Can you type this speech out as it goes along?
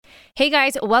Hey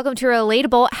guys, welcome to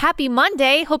Relatable. Happy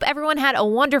Monday. Hope everyone had a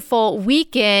wonderful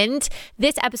weekend.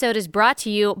 This episode is brought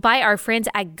to you by our friends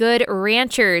at Good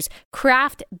Ranchers.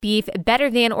 Craft beef,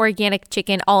 better than organic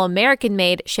chicken, all American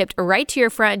made, shipped right to your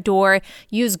front door.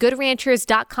 Use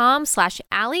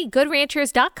goodranchers.com/Allie,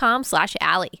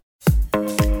 goodranchers.com/Allie.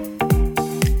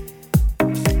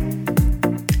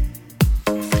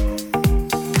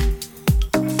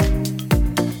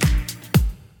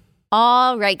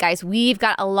 All right, guys, we've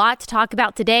got a lot to talk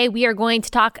about today. We are going to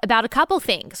talk about a couple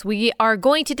things. We are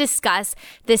going to discuss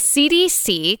the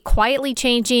CDC quietly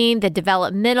changing the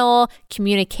developmental,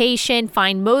 communication,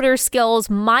 fine motor skills,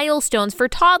 milestones for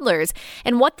toddlers,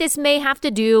 and what this may have to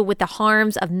do with the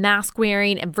harms of mask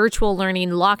wearing and virtual learning,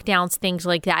 lockdowns, things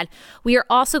like that. We are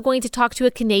also going to talk to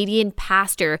a Canadian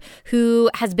pastor who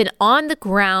has been on the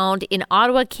ground in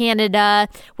Ottawa, Canada,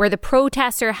 where the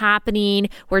protests are happening,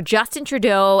 where Justin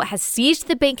Trudeau has seized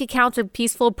the bank accounts of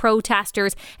peaceful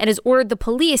protesters and has ordered the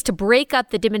police to break up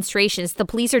the demonstrations. The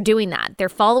police are doing that. They're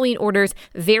following orders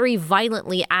very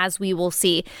violently, as we will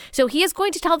see. So he is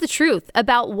going to tell the truth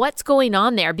about what's going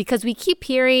on there, because we keep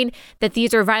hearing that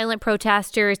these are violent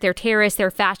protesters, they're terrorists, they're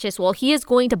fascists. Well, he is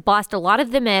going to bust a lot of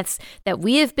the myths that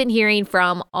we have been hearing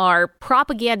from our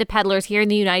propaganda peddlers here in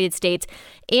the United States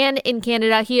and in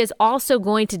Canada. He is also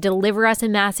going to deliver us a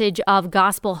message of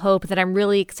gospel hope that I'm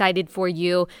really excited for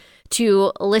you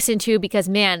to listen to, because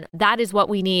man, that is what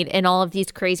we need in all of these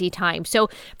crazy times. So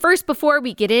first, before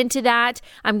we get into that,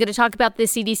 I'm going to talk about the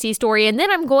CDC story, and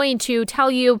then I'm going to tell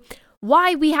you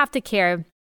why we have to care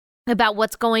about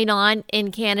what's going on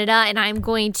in Canada. And I'm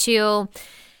going to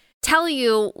tell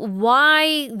you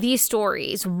why these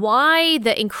stories, why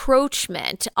the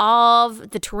encroachment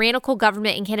of the tyrannical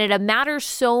government in Canada matters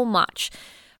so much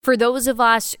for those of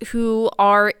us who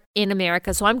are in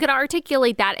America. So I'm going to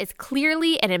articulate that as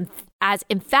clearly and as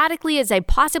emphatically as I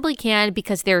possibly can,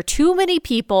 because there are too many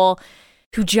people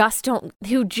who just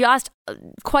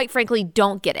quite frankly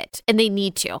don't get it, and they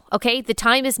need to. Okay, the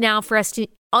time is now for us to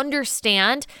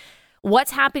understand what's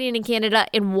happening in Canada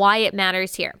and why it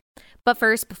matters here. But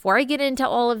first, before I get into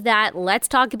all of that, let's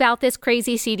talk about this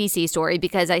crazy CDC story,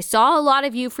 because I saw a lot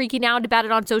of you freaking out about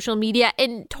it on social media,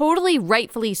 and totally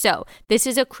rightfully so. This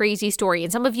is a crazy story,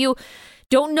 and some of you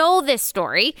don't know this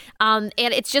story, and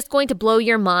it's just going to blow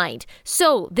your mind.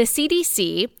 So the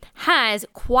CDC has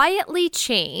quietly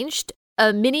changed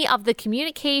many of the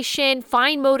communication,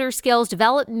 fine motor skills,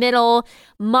 developmental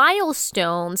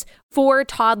milestones for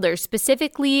toddlers,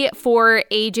 specifically for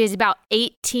ages about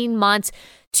 18 months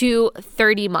to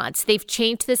 30 months. They've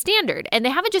changed the standard, and they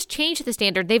haven't just changed the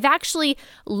standard, they've actually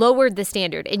lowered the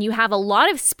standard. And you have a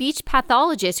lot of speech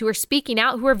pathologists who are speaking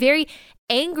out, who are very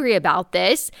angry about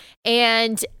this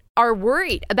and are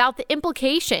worried about the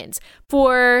implications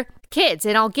for kids.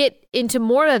 And I'll get into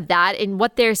more of that and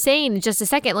what they're saying in just a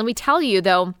second. Let me tell you,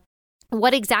 though,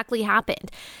 what exactly happened.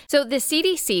 So the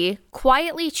CDC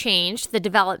quietly changed the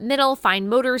developmental, fine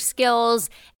motor skills,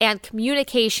 and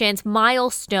communications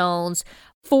milestones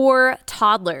for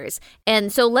toddlers.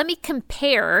 And so let me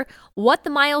compare what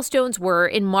the milestones were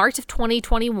in March of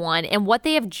 2021 and what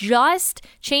they have just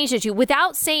changed it to,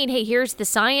 without saying, hey, here's the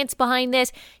science behind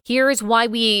this. Here's why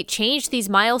we changed these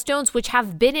milestones, which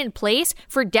have been in place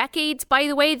for decades, by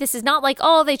the way. This is not like,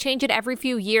 oh, they change it every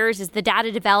few years as the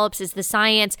data develops, as the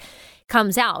science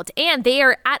comes out. And they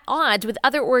are at odds with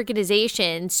other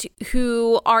organizations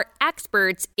who are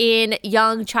experts in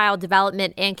young child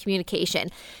development and communication.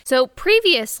 So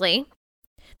previously,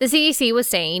 the CDC was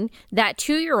saying that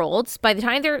 2-year-olds, by the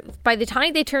time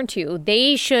they turn 2,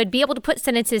 they should be able to put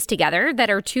sentences together that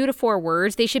are 2 to 4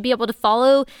 words. They should be able to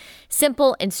follow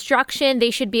simple instruction.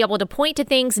 They should be able to point to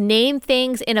things, name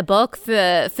things in a book,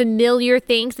 familiar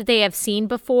things that they have seen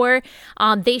before.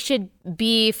 They should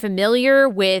be familiar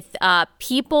with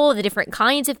people, the different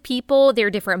kinds of people, their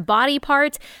different body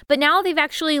parts. But now they've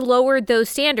actually lowered those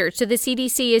standards. So the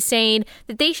CDC is saying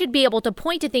that they should be able to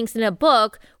point to things in a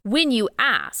book when you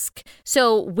ask.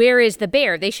 So where is the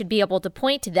bear? They should be able to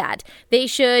point to that. They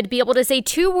should be able to say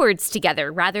 2 words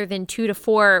together rather than 2 to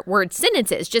 4 word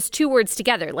sentences, just 2 words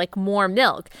together, like more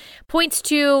milk. Points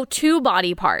to 2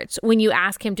 body parts when you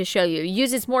ask him to show you.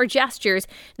 Uses more gestures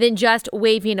than just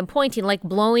waving and pointing, like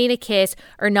blowing a kiss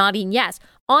or nodding yes.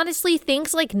 Honestly,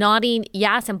 things like nodding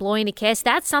yes and blowing a kiss,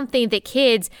 that's something that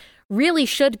kids really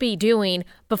should be doing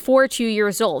before 2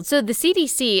 years old. So the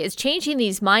CDC is changing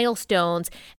these milestones,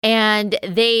 and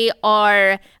they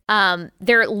are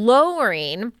they're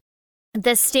lowering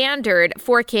the standard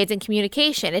for kids in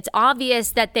communication. It's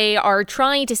obvious that they are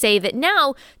trying to say that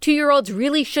now 2-year-olds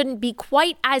really shouldn't be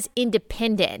quite as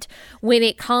independent when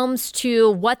it comes to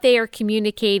what they are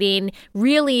communicating.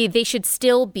 Really, they should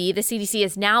still be, the CDC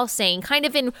is now saying, kind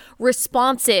of in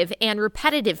responsive and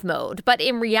repetitive mode. But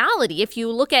in reality, if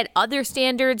you look at other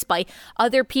standards by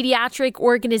other pediatric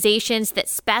organizations that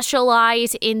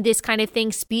specialize in this kind of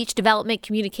thing, speech development,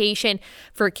 communication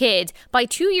for kids, by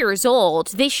 2 years old,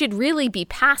 they should really be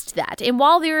past that. And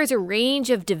while there is a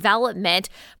range of development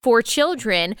for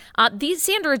children, these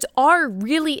standards are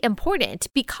really important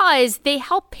because they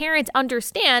help parents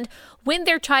understand when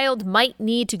their child might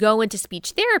need to go into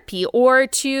speech therapy or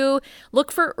to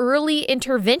look for early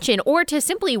intervention or to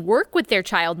simply work with their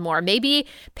child more. Maybe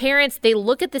parents, they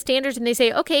look at the standards and they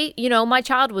say, okay, my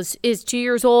child is 2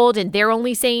 years old and they're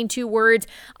only saying 2 words.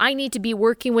 I need to be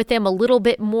working with them a little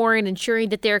bit more and ensuring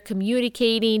that they're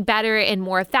communicating better and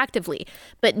more effectively.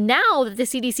 But now that the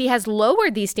CDC has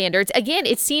lowered these standards, again,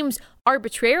 it seems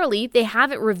arbitrarily, they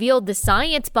haven't revealed the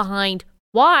science behind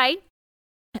why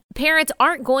parents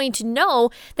aren't going to know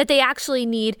that they actually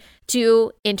need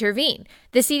to intervene.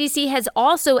 The CDC has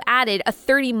also added a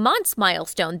 30 months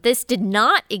milestone. This did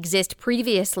not exist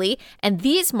previously, and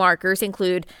these markers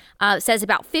include, says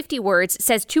about 50 words,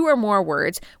 says 2 or more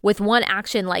words with one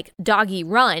action like doggy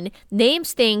run,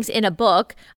 names things in a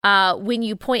book when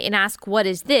you point and ask, what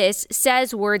is this,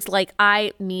 says words like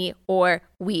I, me, or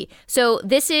we. So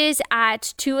this is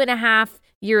at 2.5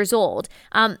 years old.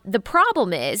 The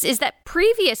problem is that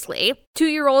previously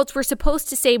 2-year-olds were supposed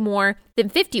to say more than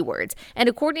 50 words. And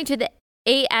according to the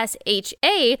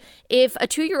ASHA, if a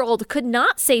 2-year-old could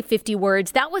not say 50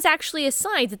 words, that was actually a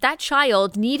sign that that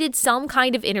child needed some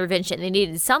kind of intervention. They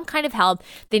needed some kind of help.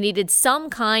 They needed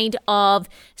some kind of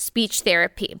speech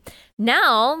therapy.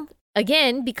 Now,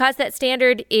 again, because that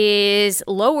standard is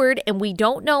lowered and we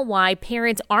don't know why,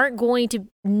 parents aren't going to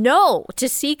know to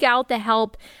seek out the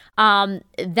help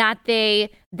that they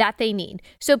need.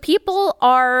 So people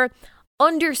are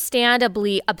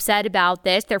understandably upset about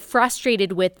this. They're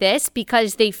frustrated with this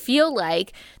because they feel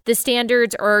like the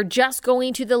standards are just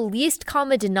going to the least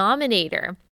common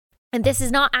denominator. And this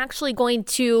is not actually going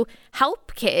to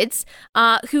help kids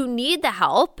who need the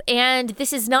help. And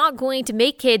this is not going to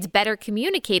make kids better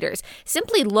communicators.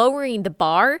 Simply lowering the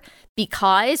bar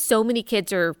because so many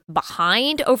kids are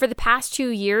behind over the past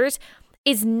 2 years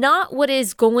is not what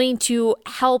is going to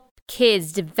help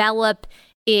kids develop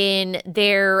in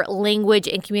their language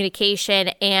and communication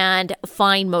and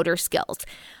fine motor skills.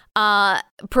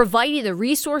 Providing the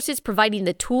resources, providing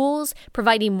the tools,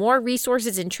 providing more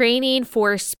resources and training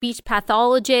for speech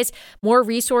pathologists, more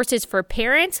resources for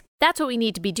parents, that's what we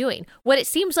need to be doing. What it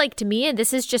seems like to me, and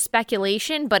this is just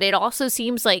speculation, but it also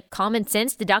seems like common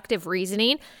sense, deductive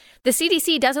reasoning, the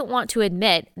CDC doesn't want to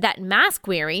admit that mask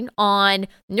wearing on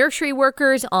nursery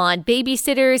workers, on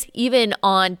babysitters, even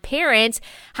on parents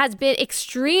has been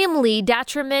extremely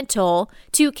detrimental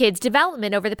to kids'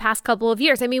 development over the past couple of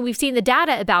years. I mean, we've seen the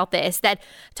data about this, that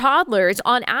toddlers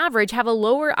on average have a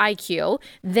lower IQ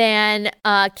than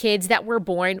kids that were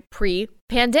born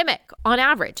pre-pandemic on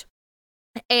average.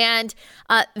 And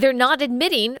they're not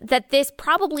admitting that this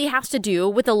probably has to do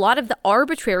with a lot of the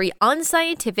arbitrary,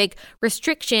 unscientific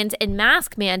restrictions and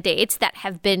mask mandates that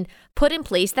have been put in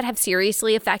place that have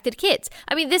seriously affected kids.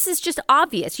 I mean, this is just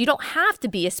obvious. You don't have to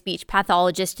be a speech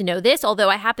pathologist to know this, although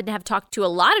I happen to have talked to a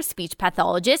lot of speech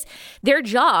pathologists. Their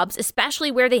jobs,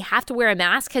 especially where they have to wear a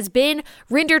mask, has been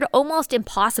rendered almost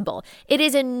impossible. It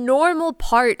is a normal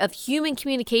part of human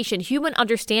communication, human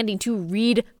understanding to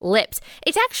read lips.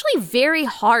 It's actually very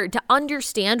hard to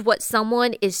understand what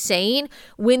someone is saying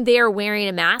when they are wearing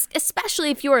a mask,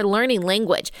 especially if you are learning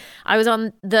language. I was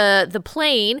on the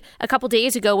plane a couple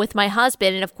days ago with my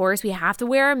husband, and of course we have to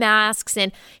wear our masks,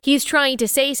 and he's trying to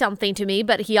say something to me,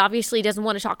 but he obviously doesn't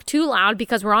want to talk too loud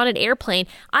because we're on an airplane.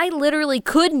 I literally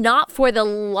could not for the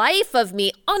life of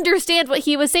me understand what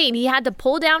he was saying. He had to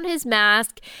pull down his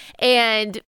mask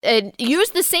and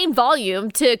use the same volume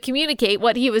to communicate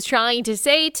what he was trying to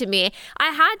say to me. I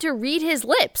had to read his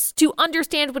lips to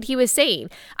understand what he was saying.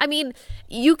 I mean,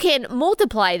 you can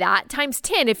multiply that times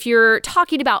 10 if you're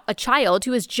talking about a child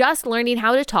who is just learning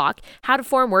how to talk, how to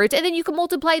form words, and then you can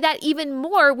multiply that even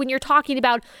more when you're talking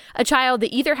about a child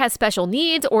that either has special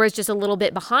needs or is just a little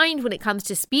bit behind when it comes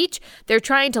to speech. They're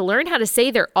trying to learn how to say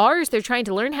their R's, they're trying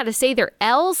to learn how to say their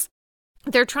L's.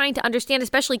 They're trying to understand,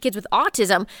 especially kids with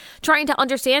autism, trying to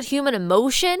understand human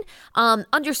emotion,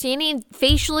 understanding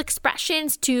facial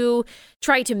expressions to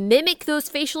try to mimic those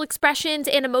facial expressions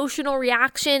and emotional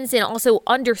reactions, and also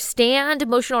understand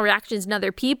emotional reactions in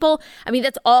other people. I mean,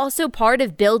 that's also part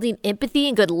of building empathy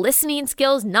and good listening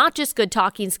skills, not just good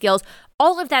talking skills.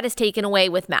 All of that is taken away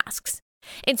with masks.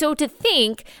 And so to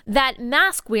think that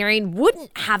mask wearing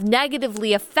wouldn't have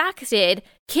negatively affected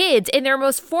kids in their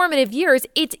most formative years,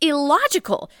 it's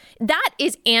illogical. That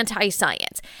is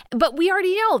anti-science. But we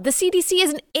already know the CDC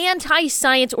is an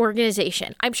anti-science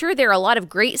organization. I'm sure there are a lot of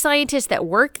great scientists that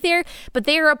work there, but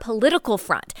they are a political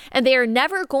front, and they are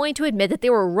never going to admit that they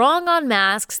were wrong on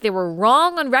masks. They were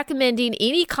wrong on recommending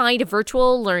any kind of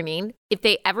virtual learning.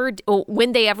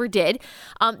 When they ever did,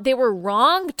 they were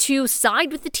wrong to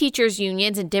side with the teachers'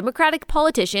 unions and Democratic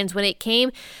politicians when it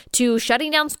came to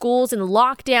shutting down schools and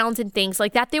lockdowns and things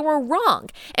like that. They were wrong.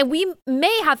 And we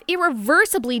may have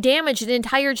irreversibly damaged an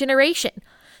entire generation.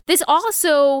 This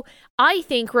also, I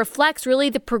think, reflects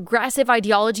really the progressive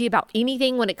ideology about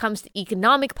anything when it comes to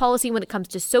economic policy, when it comes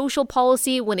to social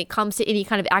policy, when it comes to any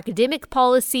kind of academic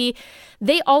policy.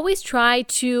 They always try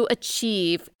to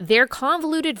achieve their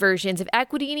convoluted versions of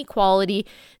equity and equality,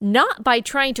 not by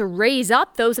trying to raise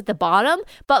up those at the bottom,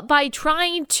 but by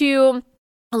trying to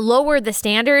lower the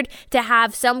standard to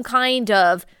have some kind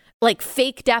of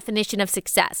fake definition of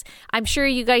success. I'm sure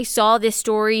you guys saw this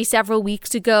story several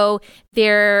weeks ago.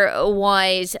 There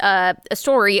was a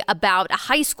story about a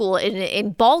high school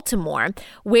in Baltimore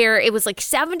where it was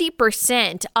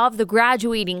 70% of the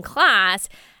graduating class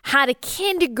had a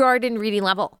kindergarten reading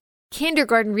level.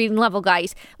 Kindergarten reading level,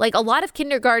 guys. A lot of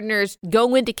kindergartners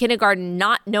go into kindergarten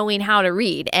not knowing how to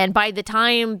read. And by the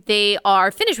time they are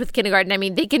finished with kindergarten, I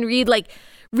mean, they can read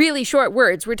really short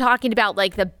words. We're talking about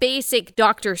the basic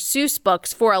Dr. Seuss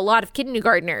books for a lot of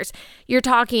kindergartners. You're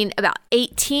talking about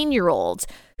 18-year-olds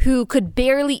who could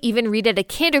barely even read at a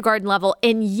kindergarten level.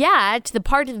 And yet the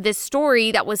part of this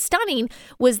story that was stunning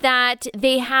was that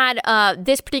they had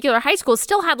this particular high school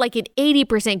still had an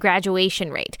 80%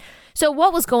 graduation rate. So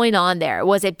what was going on there?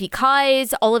 Was it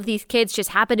because all of these kids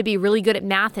just happened to be really good at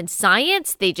math and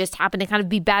science? They just happened to kind of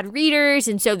be bad readers,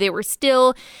 and so they were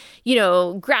still,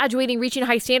 graduating, reaching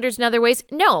high standards in other ways?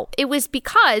 No, it was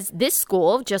because this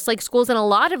school, just like schools in a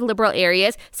lot of liberal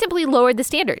areas, simply lowered the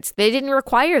standards. They didn't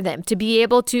require them to be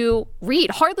able to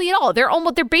read hardly at all.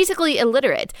 They're basically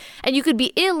illiterate, and you could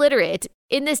be illiterate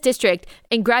in this district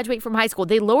and graduate from high school.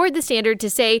 They lowered the standard to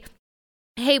say,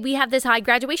 hey, we have this high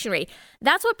graduation rate.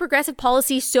 That's what progressive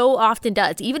policy so often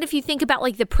does. Even if you think about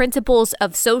the principles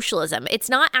of socialism, it's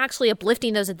not actually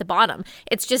uplifting those at the bottom.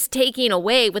 It's just taking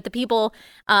away what the people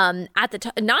at the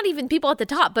top, not even people at the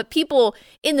top, but people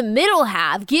in the middle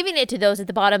have, giving it to those at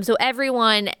the bottom so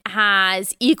everyone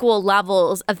has equal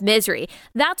levels of misery.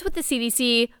 That's what the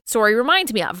CDC story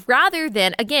reminds me of, rather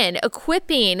than, again,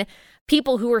 equipping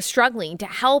people who are struggling to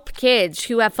help kids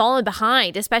who have fallen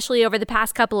behind, especially over the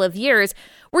past couple of years.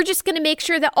 We're just going to make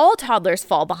sure that all toddlers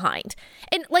fall behind.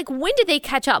 And when did they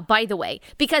catch up, by the way?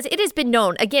 Because it has been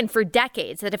known, again, for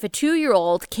decades that if a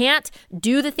 2-year-old can't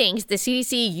do the things the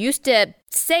CDC used to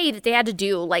say that they had to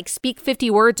do, speak 50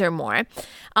 words or more,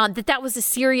 that was a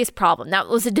serious problem. That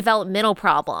was a developmental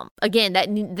problem. Again,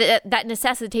 that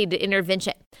necessitated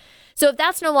intervention. So if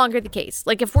that's no longer the case,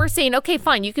 if we're saying, okay,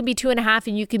 fine, you can be 2.5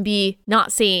 and you can be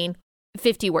not saying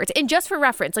 50 words. And just for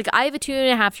reference, I have a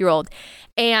 2.5-year-old,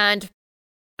 and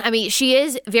I mean, she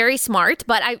is very smart,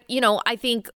 but I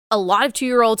think a lot of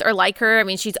 2-year-olds are like her. I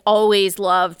mean, she's always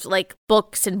loved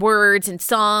books and words and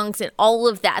songs and all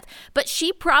of that. But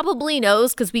she probably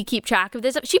knows, because we keep track of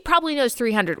this, she probably knows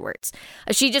 300 words.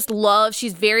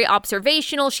 She's very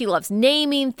observational. She loves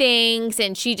naming things.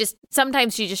 And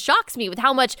sometimes she just shocks me with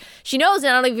how much she knows.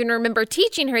 And I don't even remember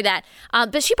teaching her that.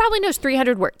 But she probably knows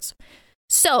 300 words.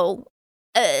 So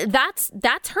that's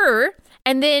her.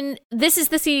 And then this is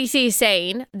the CDC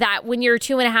saying that when you're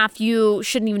 2.5, you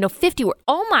shouldn't even know 50 words.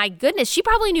 Oh my goodness. She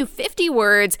probably knew 50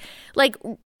 words, I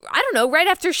don't know, right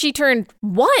after she turned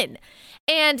 1.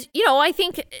 And, I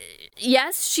think,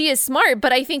 yes, she is smart,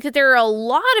 but I think that there are a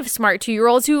lot of smart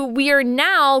 2-year-olds who we are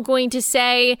now going to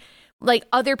say,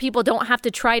 other people don't have to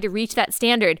try to reach that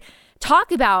standard.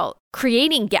 Talk about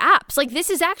creating gaps. This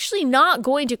is actually not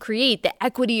going to create the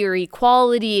equity or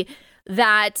equality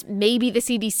that maybe the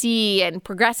CDC and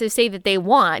progressives say that they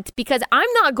want, because I'm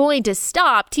not going to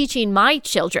stop teaching my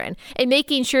children and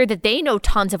making sure that they know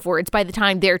tons of words by the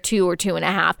time they're 2 or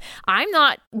 2.5. I'm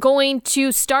not going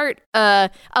to start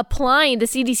applying the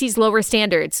CDC's lower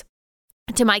standards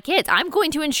to my kids. I'm going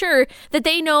to ensure that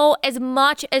they know as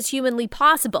much as humanly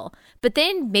possible. But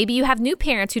then maybe you have new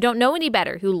parents who don't know any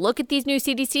better, who look at these new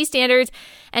CDC standards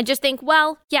and just think,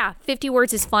 well, yeah, 50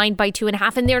 words is fine by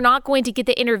 2.5, and they're not going to get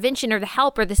the intervention or the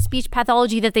help or the speech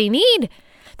pathology that they need.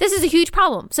 This is a huge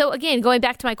problem. So again, going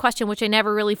back to my question, which I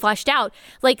never really fleshed out,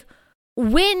 like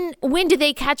when do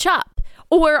they catch up?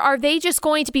 Or are they just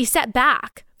going to be set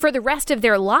back for the rest of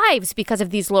their lives because of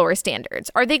these lower standards?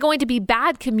 Are they going to be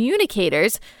bad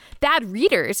communicators, bad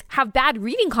readers, have bad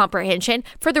reading comprehension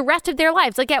for the rest of their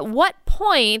lives? Like, at what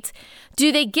point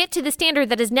do they get to the standard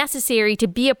that is necessary to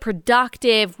be a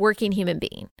productive working human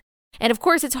being? And of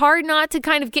course, it's hard not to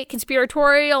kind of get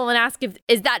conspiratorial and ask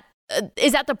is that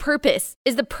the purpose?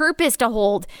 Is the purpose to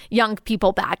hold young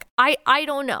people back? I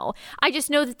don't know. I just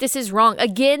know that this is wrong.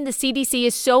 Again, the CDC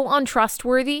is so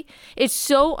untrustworthy. It's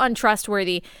so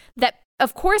untrustworthy that,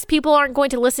 of course, people aren't going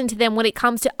to listen to them when it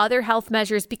comes to other health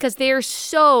measures because they are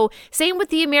so, same with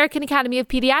the American Academy of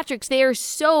Pediatrics, they are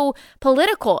so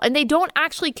political and they don't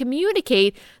actually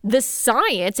communicate the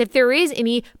science, if there is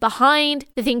any, behind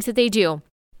the things that they do.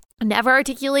 Never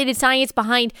articulated science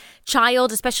behind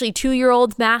child, especially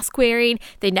 2-year-old mask wearing.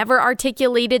 They never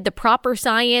articulated the proper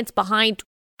science behind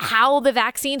how the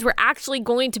vaccines were actually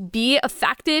going to be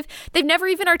effective. They've never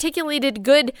even articulated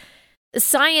good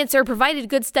science or provided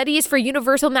good studies for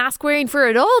universal mask wearing for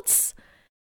adults.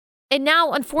 And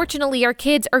now, unfortunately, our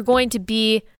kids are going to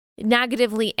be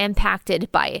negatively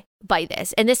impacted by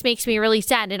this. And this makes me really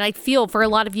sad. And I feel for a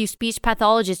lot of you speech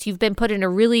pathologists, you've been put in a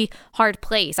really hard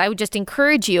place. I would just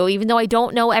encourage you, even though I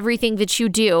don't know everything that you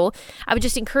do, I would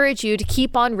just encourage you to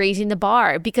keep on raising the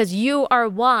bar, because you are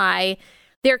why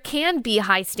there can be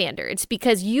high standards,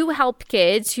 because you help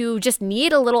kids who just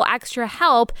need a little extra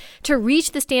help to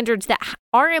reach the standards that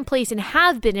are in place and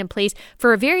have been in place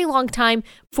for a very long time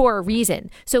for a reason.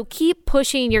 So keep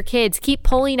pushing your kids, keep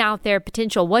pulling out their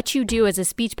potential. What you do as a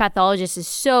speech pathologist is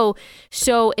so,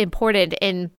 so important.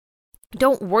 And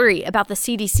don't worry about the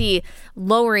CDC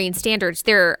lowering standards.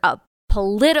 They're a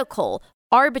political,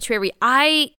 arbitrary,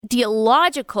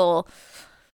 ideological,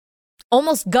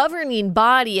 almost governing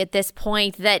body at this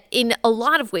point that in a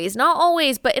lot of ways, not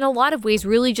always, but in a lot of ways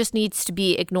really just needs to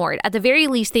be ignored. At the very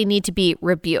least, they need to be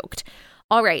rebuked.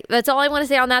 All right, that's all I want to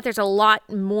say on that. There's a lot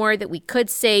more that we could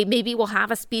say. Maybe we'll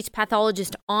have a speech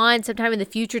pathologist on sometime in the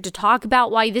future to talk about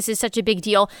why this is such a big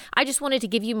deal. I just wanted to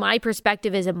give you my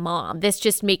perspective as a mom. This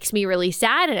just makes me really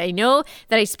sad. And I know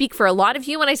that I speak for a lot of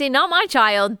you when I say, not my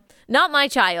child, not my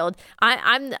child.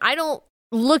 I don't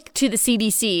look to the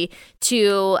CDC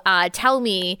to tell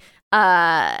me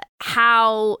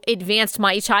how advanced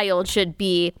my child should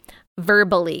be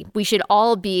verbally. We should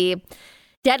all be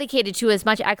dedicated to as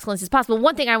much excellence as possible.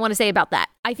 One thing I want to say about that,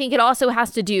 I think it also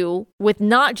has to do with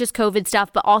not just COVID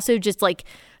stuff, but also just like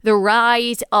the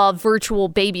rise of virtual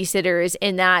babysitters,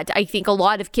 in that I think a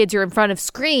lot of kids are in front of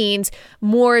screens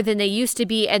more than they used to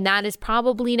be, and that is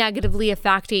probably negatively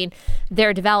affecting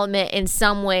their development in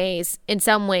some ways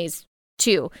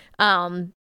too.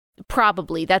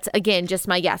 Probably. That's, again, just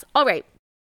my guess. All right.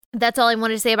 That's all I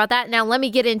wanted to say about that. Now, let me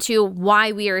get into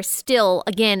why we are still,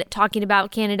 again, talking about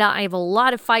Canada. I have a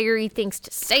lot of fiery things to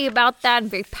say about that. I'm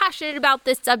very passionate about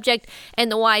this subject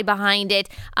and the why behind it.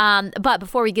 But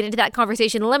before we get into that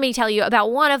conversation, let me tell you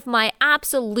about one of my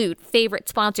absolute favorite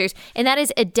sponsors, and that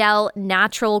is Adele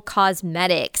Natural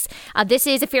Cosmetics. This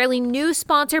is a fairly new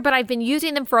sponsor, but I've been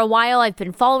using them for a while. I've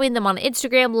been following them on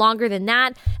Instagram longer than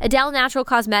that. Adele Natural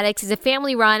Cosmetics is a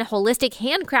family-run, holistic,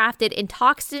 handcrafted, and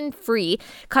toxin-free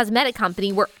cosmetic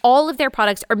company where all of their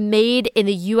products are made in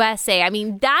the USA. I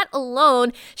mean, that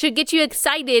alone should get you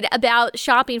excited about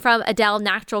shopping from Adele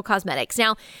Natural Cosmetics.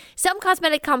 Now, some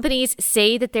cosmetic companies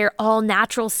say that they're all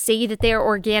natural, say that they're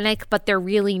organic, but they're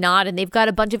really not. And they've got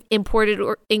a bunch of imported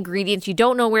ingredients. You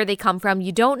don't know where they come from.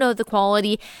 You don't know the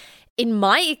quality. In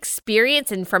my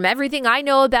experience and from everything I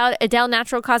know about Adele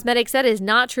Natural Cosmetics, that is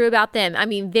not true about them. I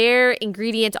mean, their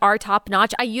ingredients are top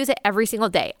notch. I use it every single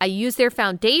day. I use their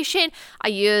foundation. I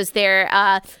use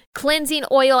their cleansing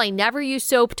oil. I never use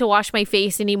soap to wash my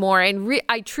face anymore. And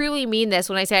I truly mean this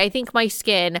when I say I think my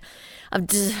skin,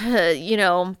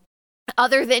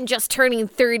 other than just turning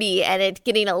 30 and it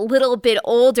getting a little bit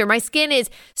older, my skin is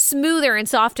smoother and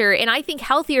softer, and I think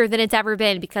healthier than it's ever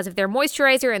been because of their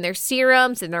moisturizer and their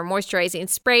serums and their moisturizing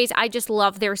sprays. I just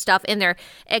love their stuff and their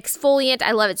exfoliant.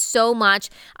 I love it so much.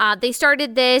 They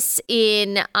started this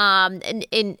she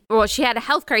had a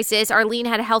health crisis. Arlene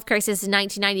had a health crisis in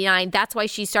 1999. That's why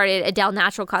she started Adele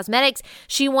Natural Cosmetics.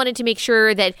 She wanted to make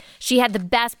sure that she had the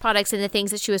best products and the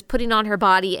things that she was putting on her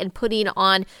body and putting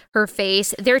on her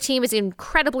face. Their team is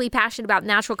incredibly passionate about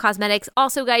natural cosmetics.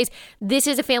 Also, guys, this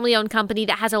is a family-owned company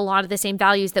that has a lot of the same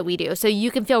values that we do. So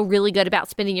you can feel really good about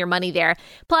spending your money there.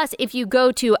 Plus, if you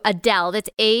go to Adele, that's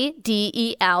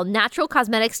ADEL,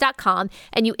 naturalcosmetics.com,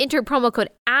 and you enter promo code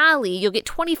Allie, you'll get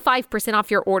 25% off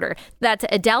your order. That's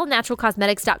Adele,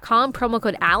 naturalcosmetics.com, promo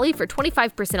code Allie for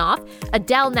 25% off.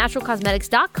 Adele,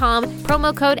 naturalcosmetics.com,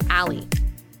 promo code Allie.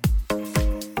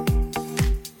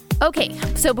 Okay,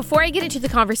 so before I get into the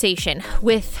conversation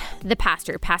with the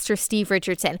Pastor Steve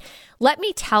Richardson, let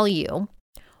me tell you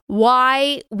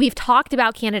why we've talked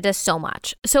about Canada so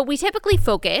much. So we typically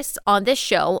focus on this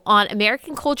show on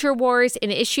American culture wars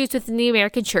and issues within the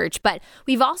American church, but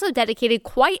we've also dedicated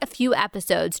quite a few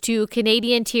episodes to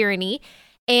Canadian tyranny.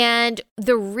 And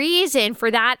the reason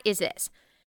for that is this: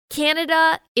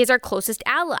 Canada is our closest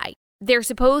ally. They're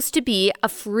supposed to be a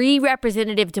free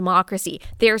representative democracy.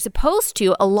 They're supposed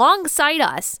to, alongside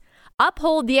us,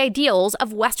 uphold the ideals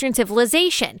of Western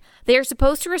civilization. They're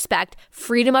supposed to respect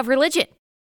freedom of religion,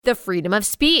 the freedom of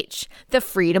speech, the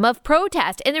freedom of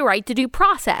protest, and the right to due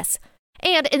process.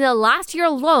 And in the last year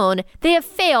alone, they have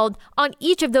failed on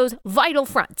each of those vital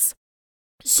fronts.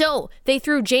 So they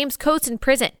threw James Coates in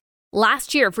prison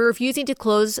last year for refusing to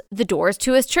close the doors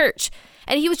to his church.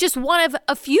 And he was just one of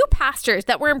a few pastors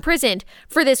that were imprisoned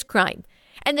for this crime.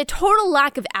 And the total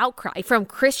lack of outcry from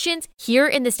Christians here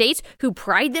in the States who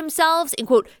pride themselves in,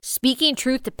 quote, speaking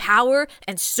truth to power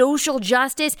and social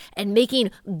justice and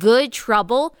making good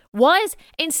trouble was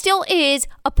and still is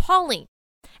appalling.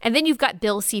 And then you've got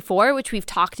Bill C-4, which we've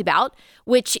talked about,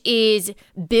 which is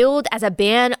billed as a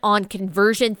ban on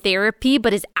conversion therapy,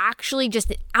 but is actually just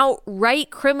an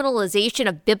outright criminalization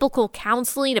of biblical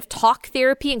counseling, of talk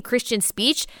therapy and Christian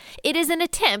speech. It is an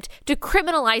attempt to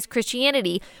criminalize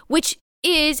Christianity, which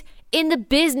is in the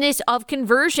business of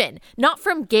conversion, not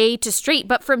from gay to straight,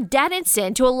 but from dead in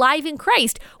sin to alive in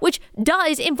Christ, which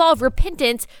does involve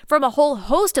repentance from a whole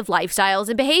host of lifestyles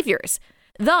and behaviors.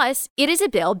 Thus, it is a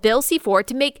bill, Bill C-4,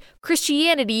 to make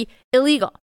Christianity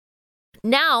illegal.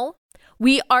 Now,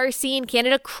 we are seeing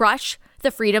Canada crush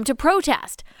the freedom to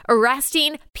protest,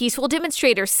 arresting peaceful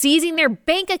demonstrators, seizing their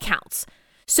bank accounts,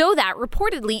 so that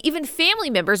reportedly even family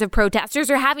members of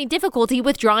protesters are having difficulty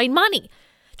withdrawing money.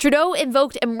 Trudeau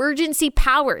invoked emergency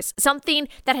powers, something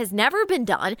that has never been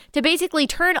done, to basically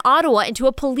turn Ottawa into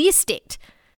a police state.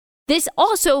 This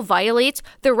also violates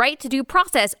the right to due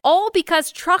process, all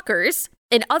because truckers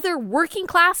and other working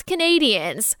class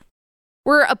Canadians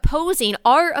are opposing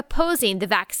the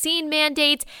vaccine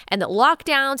mandates and the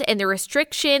lockdowns and the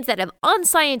restrictions that have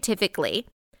unscientifically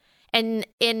and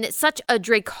in such a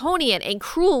draconian and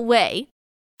cruel way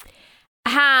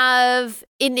have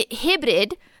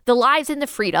inhibited the lives and the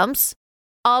freedoms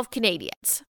of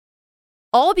Canadians.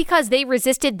 All because they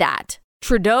resisted that.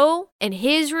 Trudeau and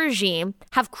his regime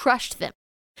have crushed them.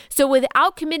 So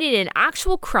without committing an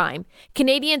actual crime,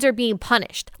 Canadians are being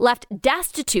punished, left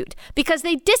destitute because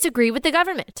they disagree with the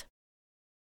government.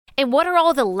 And what are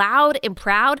all the loud and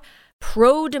proud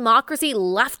pro-democracy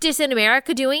leftists in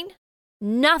America doing?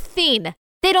 Nothing.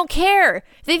 They don't care.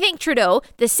 They think Trudeau,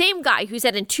 the same guy who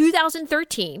said in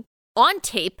 2013 on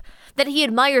tape that he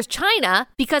admires China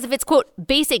because of its, quote,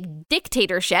 basic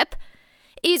dictatorship,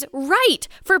 is right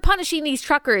for punishing these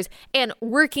truckers and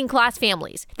working class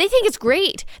families. They think it's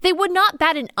great. They would not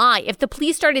bat an eye if the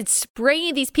police started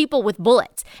spraying these people with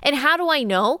bullets. And how do I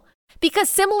know? Because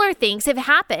similar things have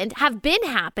been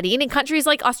happening in countries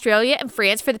like Australia and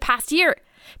France for the past year.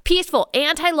 Peaceful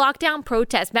anti-lockdown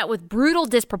protests met with brutal,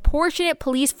 disproportionate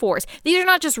police force. These are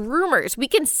not just rumors. We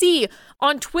can see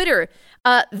on Twitter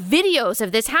videos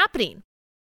of this happening.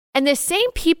 And the same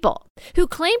people who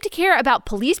claim to care about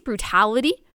police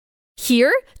brutality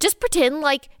here just pretend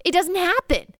like it doesn't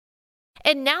happen.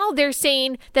 And now they're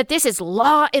saying that this is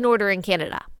law and order in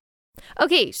Canada.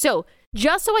 Okay, so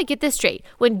just so I get this straight,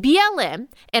 when BLM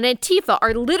and Antifa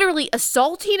are literally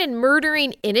assaulting and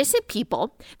murdering innocent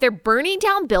people, they're burning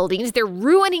down buildings, they're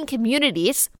ruining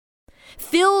communities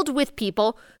filled with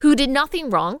people who did nothing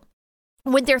wrong,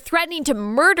 when they're threatening to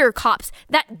murder cops,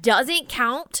 that doesn't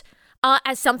count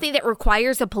as something that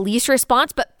requires a police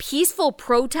response, but peaceful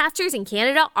protesters in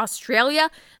Canada, Australia,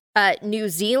 New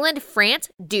Zealand, France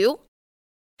do.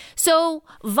 So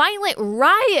violent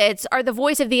riots are the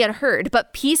voice of the unheard,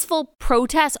 but peaceful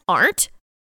protests aren't?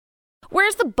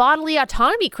 Where's the bodily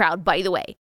autonomy crowd, by the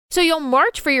way? So you'll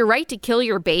march for your right to kill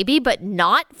your baby, but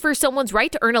not for someone's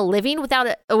right to earn a living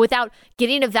without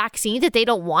getting a vaccine that they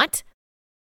don't want?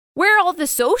 Where are all the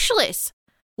socialists?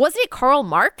 Wasn't it Karl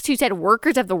Marx who said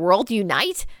workers of the world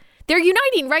unite? They're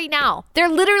uniting right now. They're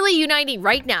literally uniting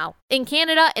right now in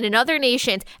Canada and in other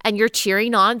nations, and you're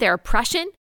cheering on their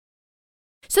oppression?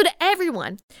 So to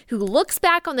everyone who looks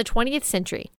back on the 20th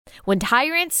century, when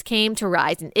tyrants came to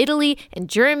rise in Italy and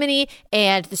Germany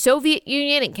and the Soviet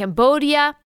Union and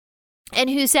Cambodia, and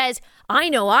who says, I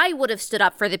know I would have stood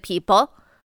up for the people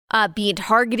being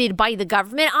targeted by the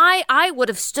government. I would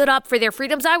have stood up for their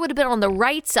freedoms. I would have been on the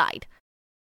right side.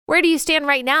 Where do you stand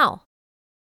right now?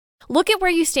 Look at where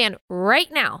you stand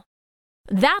right now.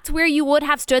 That's where you would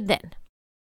have stood then.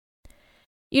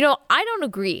 You know, I don't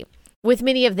agree with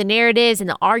many of the narratives and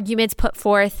the arguments put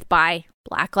forth by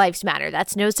Black Lives Matter.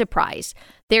 That's no surprise.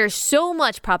 There's so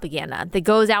much propaganda that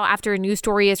goes out after a news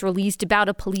story is released about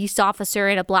a police officer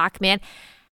and a black man.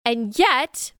 And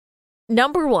yet,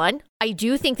 number one, I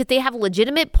do think that they have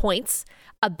legitimate points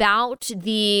about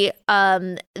the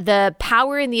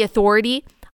power and the authority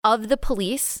of the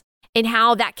police and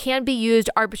how that can be used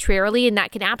arbitrarily and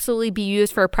that can absolutely be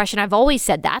used for oppression. I've always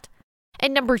said that.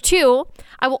 And number two,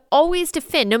 I will always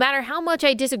defend, no matter how much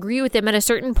I disagree with them at a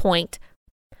certain point,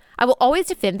 I will always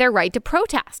defend their right to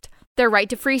protest, their right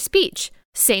to free speech.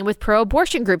 Same with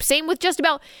pro-abortion groups, same with just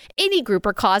about any group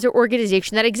or cause or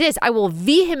organization that exists. I will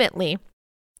vehemently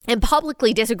and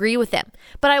publicly disagree with them,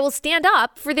 but I will stand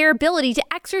up for their ability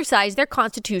to exercise their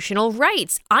constitutional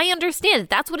rights. I understand that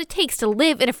that's what it takes to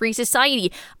live in a free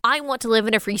society. I want to live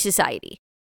in a free society.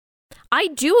 I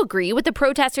do agree with the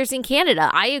protesters in Canada.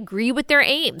 I agree with their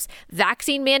aims.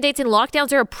 Vaccine mandates and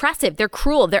lockdowns are oppressive. They're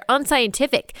cruel. They're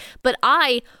unscientific. But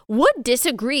I would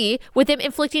disagree with them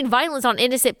inflicting violence on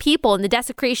innocent people and the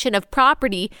desecration of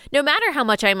property, no matter how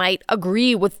much I might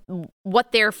agree with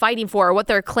what they're fighting for or what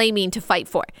they're claiming to fight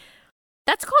for.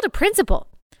 That's called a principle.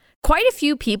 Quite a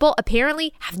few people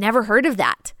apparently have never heard of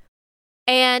that.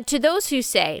 And to those who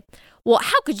say, well,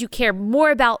 how could you care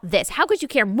more about this? How could you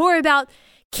care more about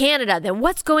Canada than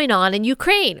what's going on in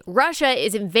Ukraine? Russia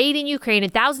is invading Ukraine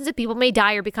and thousands of people may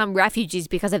die or become refugees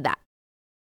because of that.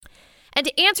 And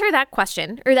to answer that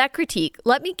question or that critique,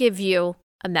 let me give you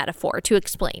a metaphor to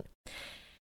explain.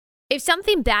 If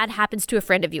something bad happens to a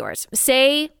friend of yours,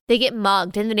 say they get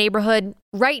mugged in the neighborhood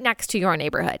right next to your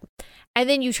neighborhood, and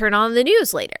then you turn on the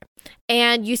news later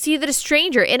and you see that a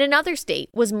stranger in another state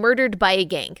was murdered by a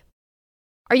gang.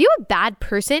 Are you a bad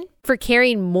person for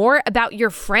caring more about your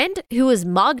friend who was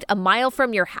mugged a mile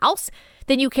from your house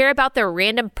than you care about the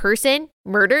random person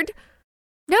murdered?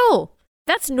 No,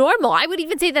 that's normal. I would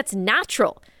even say that's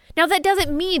natural. Now, that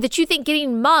doesn't mean that you think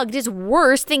getting mugged is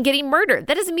worse than getting murdered.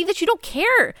 That doesn't mean that you don't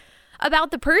care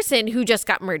about the person who just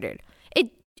got murdered.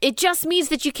 It just means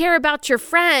that you care about your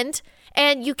friend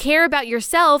and you care about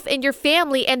yourself and your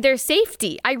family and their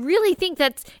safety. I really think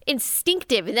that's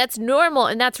instinctive and that's normal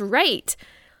and that's right.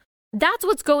 That's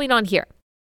what's going on here.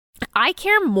 I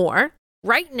care more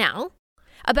right now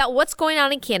about what's going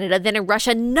on in Canada than in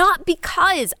Russia, not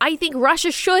because I think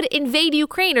Russia should invade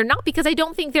Ukraine or not because I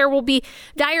don't think there will be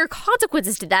dire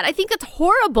consequences to that. I think that's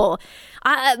horrible.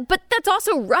 But that's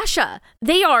also Russia.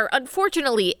 They are,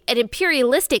 unfortunately, an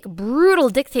imperialistic, brutal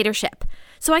dictatorship.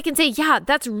 So I can say, yeah,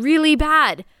 that's really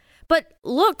bad. But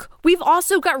look, we've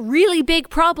also got really big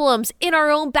problems in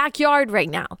our own backyard right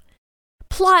now.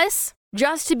 Plus,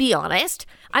 just to be honest,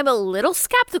 I'm a little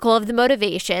skeptical of the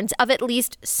motivations of at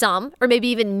least some, or maybe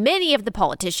even many of the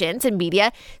politicians and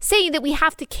media saying that we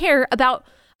have to care about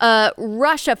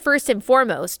Russia first and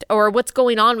foremost, or what's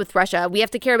going on with Russia. We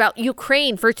have to care about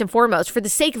Ukraine first and foremost for the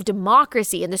sake of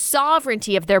democracy and the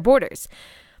sovereignty of their borders.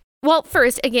 Well,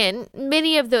 first, again,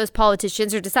 many of those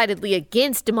politicians are decidedly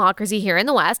against democracy here in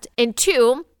the West. And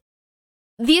two,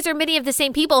 these are many of the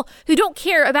same people who don't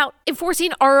care about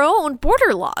enforcing our own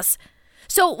border laws.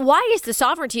 So why is the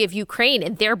sovereignty of Ukraine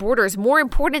and their borders more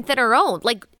important than our own?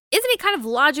 Like, isn't it kind of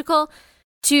logical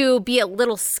to be a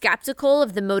little skeptical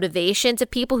of the motivations of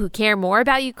people who care more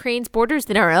about Ukraine's borders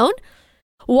than our own?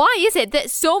 Why is it that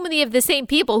so many of the same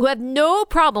people who have no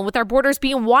problem with our borders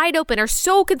being wide open are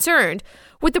so concerned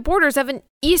with the borders of an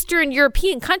Eastern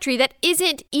European country that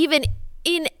isn't even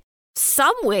in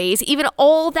some ways even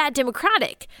all that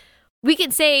democratic? We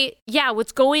can say, yeah,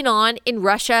 what's going on in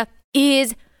Russia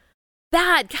is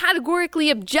bad,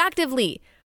 categorically, objectively.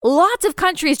 Lots of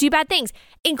countries do bad things,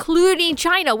 including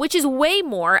China, which is way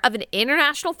more of an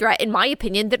international threat, in my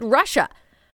opinion, than Russia.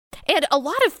 And a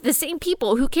lot of the same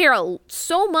people who care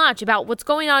so much about what's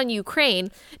going on in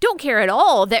Ukraine don't care at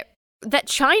all that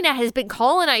China has been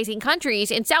colonizing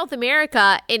countries in South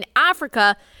America, in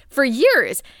Africa for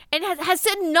years, and has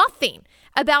said nothing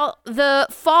about the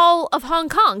fall of Hong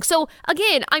Kong. So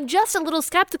again, I'm just a little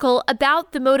skeptical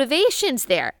about the motivations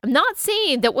there. I'm not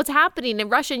saying that what's happening in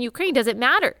Russia and Ukraine doesn't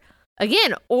matter,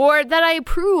 again, or that I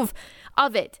approve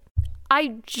of it.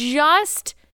 I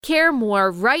just care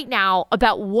more right now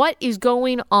about what is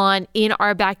going on in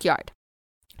our backyard.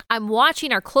 I'm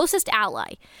watching our closest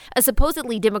ally, a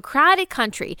supposedly democratic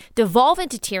country, devolve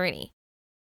into tyranny.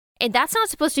 And that's not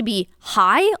supposed to be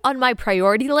high on my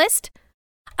priority list?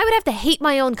 I would have to hate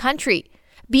my own country,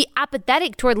 be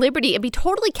apathetic toward liberty, and be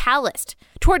totally calloused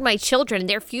toward my children and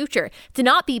their future to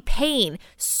not be paying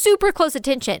super close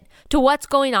attention to what's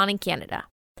going on in Canada.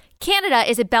 Canada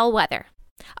is a bellwether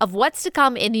of what's to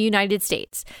come in the United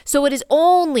States. So it is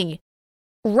only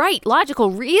right, logical,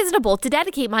 reasonable to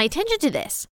dedicate my attention to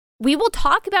this. We will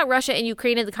talk about Russia and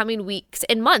Ukraine in the coming weeks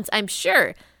and months, I'm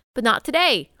sure, but not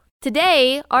today.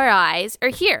 Today, our eyes are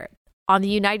here on the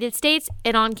United States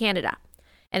and on Canada.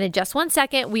 And in just 1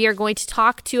 second, we are going to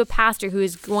talk to a pastor who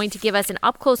is going to give us an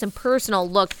up-close and personal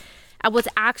look at what's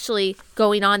actually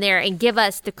going on there and give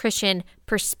us the Christian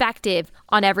perspective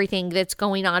on everything that's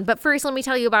going on. But first, let me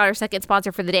tell you about our second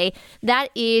sponsor for the day. That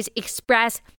is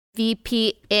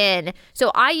ExpressVPN.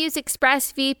 So I use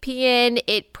ExpressVPN.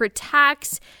 It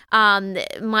protects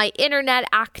my internet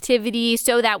activity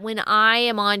so that when I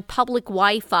am on public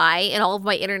Wi-Fi and all of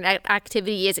my internet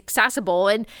activity is accessible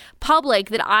and public,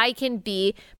 that I can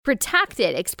be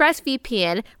protected.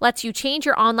 ExpressVPN lets you change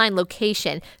your online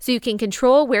location so you can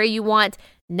control where you want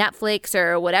Netflix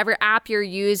or whatever app you're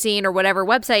using or whatever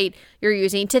website you're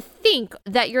using to think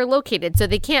that you're located, so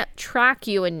they can't track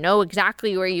you and know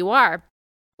exactly where you are.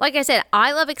 Like I said,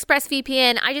 I love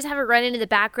ExpressVPN. I just have it running in the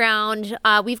background.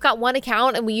 We've got one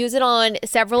account and we use it on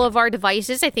several of our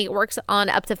devices. I think it works on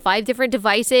up to 5 different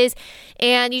devices.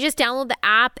 And you just download the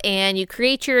app and you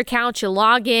create your account, you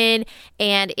log in,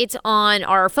 and it's on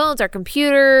our phones, our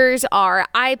computers, our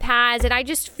iPads, and I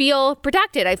just feel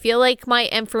protected. I feel like my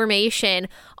information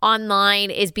online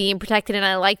is being protected, and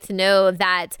I like to know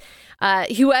that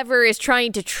whoever is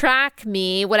trying to track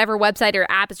me, whatever website or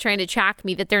app is trying to track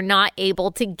me, that they're not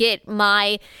able to get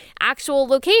my actual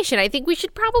location. I think we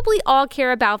should probably all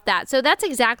care about that. So that's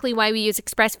exactly why we use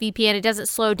ExpressVPN. It doesn't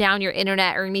slow down your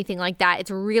internet or anything like that.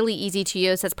 It's really easy to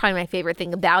use. That's probably my favorite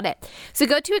thing about it. So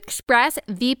go to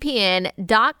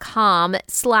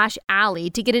expressvpn.com/Allie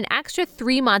to get an extra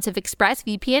 3 months of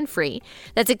ExpressVPN free.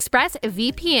 That's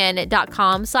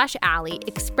expressvpn.com/Allie.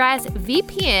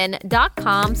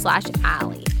 expressvpn.com/Allie.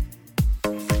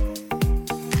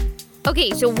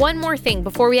 Okay, so one more thing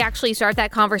before we actually start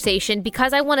that conversation,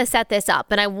 because I want to set this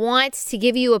up and I want to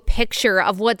give you a picture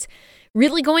of what's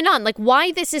really going on, like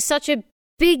why this is such a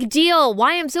big deal,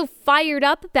 why I'm so fired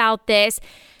up about this.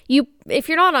 If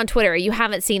you're not on Twitter, you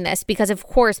haven't seen this because, of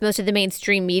course, most of the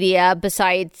mainstream media,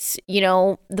 besides,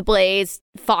 The Blaze,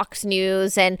 Fox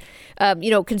News, and,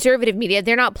 conservative media,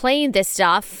 they're not playing this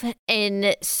stuff.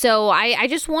 And so I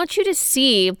just want you to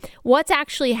see what's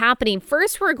actually happening.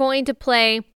 First, we're going to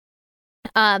play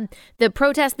the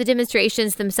protests, the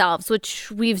demonstrations themselves, which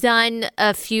we've done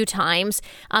a few times,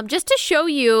 just to show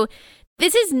you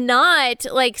this is not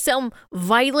like some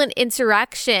violent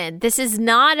insurrection. This is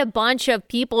not a bunch of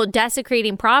people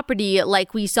desecrating property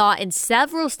like we saw in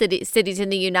several cities in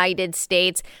the United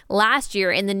States last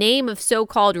year in the name of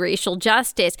so-called racial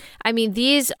justice. I mean,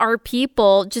 these are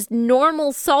people, just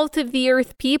normal salt of the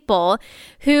earth people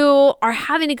who are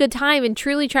having a good time and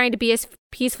truly trying to be as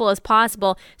peaceful as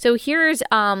possible. So here's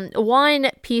one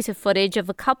piece of footage of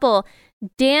a couple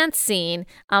dancing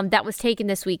that was taken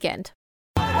this weekend.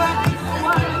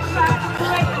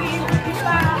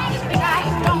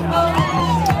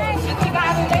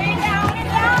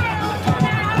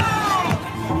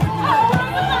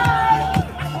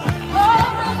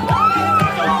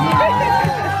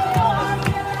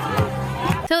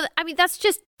 So, I mean, that's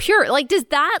just pure. Like, does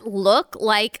that look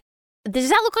like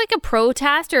a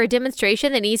protest or a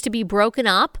demonstration that needs to be broken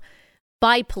up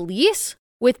by police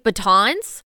with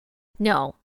batons?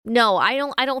 No, I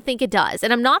don't think it does.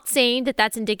 And I'm not saying that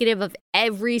that's indicative of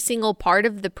every single part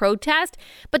of the protest,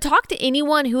 but talk to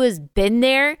anyone who has been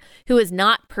there, who is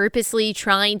not purposely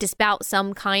trying to spout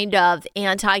some kind of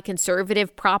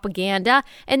anti-conservative propaganda,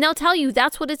 and they'll tell you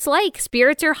that's what it's like.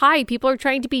 Spirits are high. People are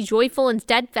trying to be joyful and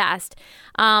steadfast.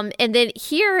 And then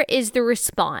here is the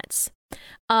response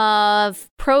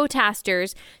of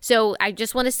protesters. So I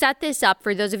just want to set this up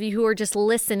for those of you who are just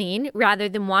listening rather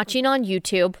than watching on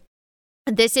YouTube.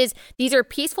 These are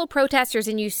peaceful protesters,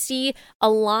 and you see a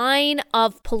line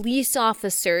of police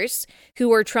officers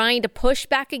who are trying to push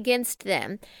back against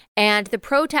them, and the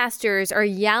protesters are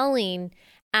yelling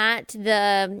at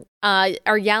the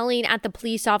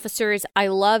police officers, "I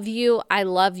love you, I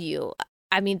love you."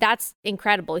 I mean, that's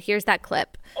incredible. Here's that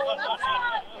clip. Do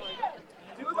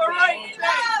the right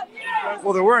thing.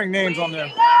 Well, they're wearing names on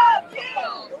there.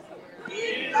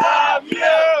 We love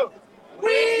you.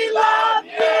 We love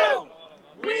you.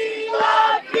 We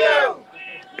love you.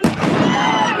 We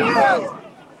love you.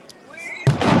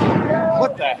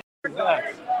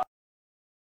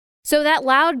 So that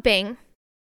loud bang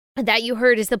that you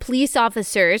heard is the police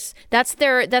officers. That's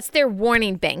their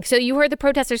warning bang. So you heard the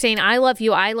protesters saying, I love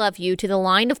you to the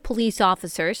line of police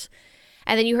officers.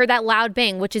 And then you heard that loud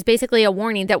bang, which is basically a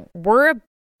warning that we're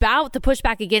about to push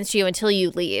back against you until you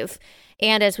leave.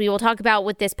 And as we will talk about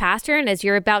with this pastor, and as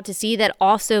you're about to see, that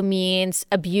also means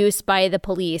abuse by the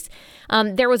police.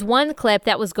 There was one clip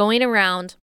that was going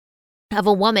around of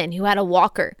a woman who had a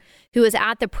walker who was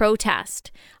at the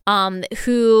protest,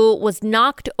 who was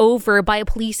knocked over by a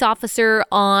police officer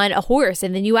on a horse.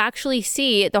 And then you actually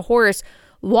see the horse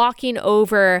walking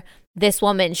over this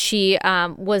woman. She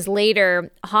was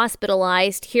later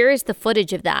hospitalized. Here is the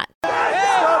footage of that.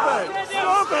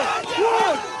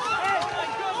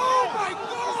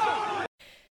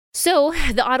 So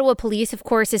the Ottawa police, of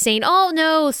course, is saying, oh,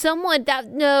 no, someone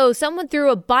threw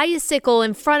a bicycle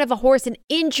in front of a horse and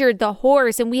injured the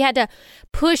horse. And we had to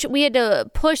push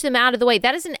them out of the way.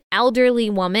 That is an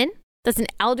elderly woman. That's an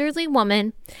elderly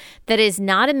woman. That is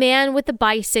not a man with a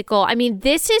bicycle. I mean,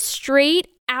 this is straight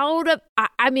out of,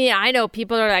 I know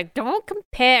people are like, don't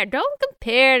compare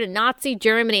to Nazi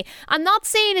Germany. I'm not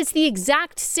saying it's the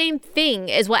exact same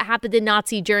thing as what happened in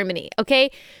Nazi Germany,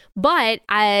 okay? But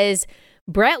as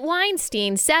Brett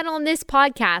Weinstein said on this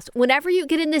podcast, whenever you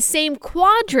get in the same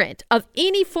quadrant of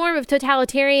any form of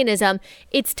totalitarianism,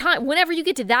 it's time, whenever you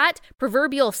get to that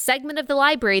proverbial segment of the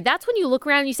library, that's when you look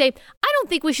around and you say, I don't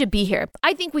think we should be here.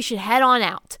 I think we should head on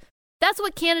out. That's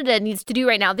what Canada needs to do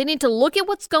right now. They need to look at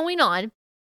what's going on,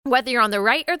 whether you're on the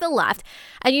right or the left,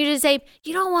 and you just say,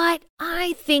 you know what?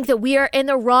 I think that we are in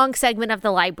the wrong segment of the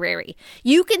library.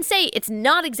 You can say it's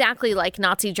not exactly like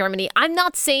Nazi Germany. I'm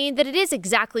not saying that it is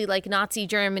exactly like Nazi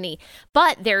Germany,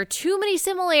 but there are too many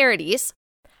similarities,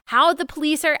 how the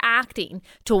police are acting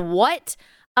to what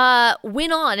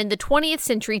went on in the 20th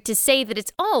century to say that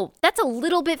it's, that's a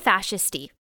little bit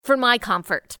fascisty for my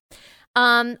comfort.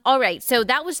 All right. So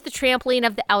that was the trampling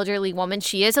of the elderly woman.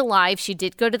 She is alive. She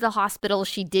did go to the hospital.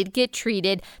 She did get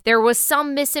treated. There was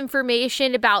some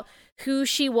misinformation about who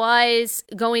she was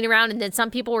going around. And then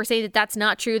some people were saying that that's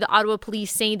not true. The Ottawa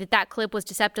police saying that that clip was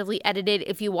deceptively edited.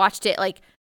 If you watched it, like,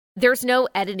 there's no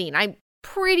editing. I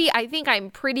think I'm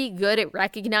pretty good at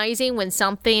recognizing when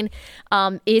something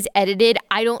is edited.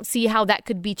 I don't see how that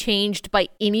could be changed by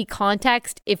any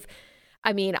context.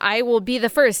 I will be the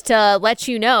first to let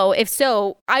you know. If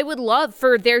so, I would love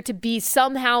for there to be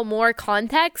somehow more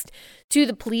context to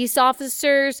the police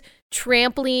officers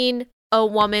trampling a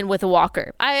woman with a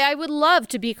walker. I would love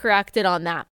to be corrected on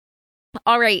that.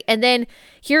 All right. And then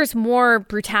here's more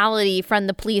brutality from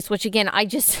the police, which again,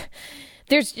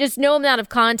 there's just no amount of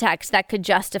context that could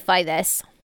justify this.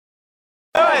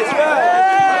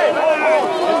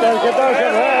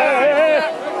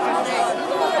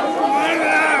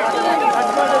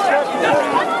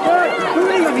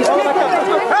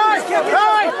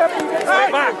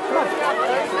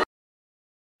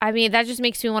 I mean, that just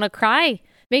makes me want to cry.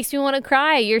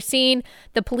 You're seeing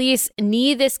the police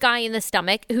knee this guy in the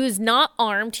stomach who's not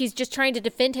armed. He's just trying to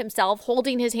defend himself,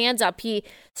 holding his hands up. He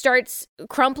starts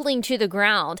crumpling to the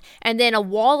ground. And then a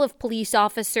wall of police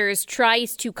officers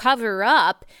tries to cover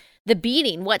up the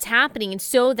beating, what's happening,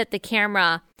 so that the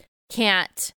camera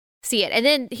can't see it. And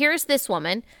then here's this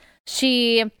woman.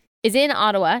 She is in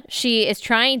Ottawa. She is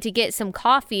trying to get some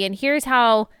coffee. And here's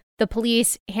how the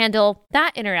police handle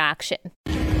that interaction.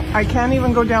 I can't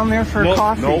even go down there for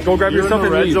coffee. No, go grab yourself in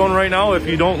the red zone right now. If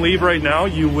you don't leave right now,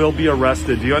 you will be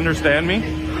arrested. Do you understand me?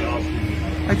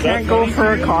 I can't go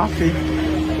for a coffee.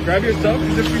 Grab your stuff,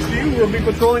 because if we see you, we'll be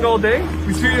patrolling all day. If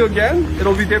we see you again,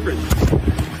 it'll be different.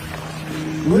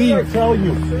 Leave. I tell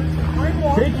you.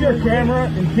 Take your camera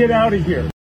and get out of here.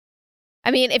 I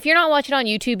mean, if you're not watching on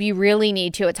YouTube, you really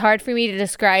need to. It's hard for me to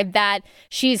describe that.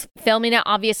 She's filming it,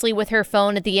 obviously, with her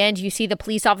phone. At the end, you see the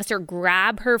police officer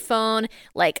grab her phone,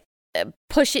 like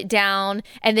push it down,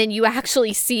 and then you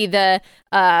actually see the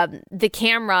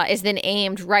camera is then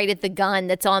aimed right at the gun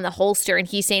that's on the holster, and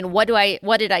he's saying, "What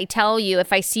did I tell you?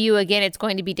 If I see you again, it's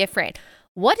going to be different."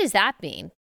 What does that mean?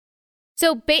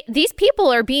 So these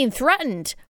people are being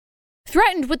threatened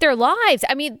with their lives.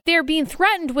 I mean, they're being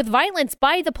threatened with violence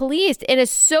by the police in a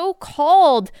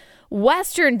so-called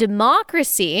Western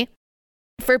democracy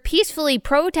for peacefully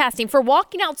protesting, for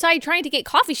walking outside trying to get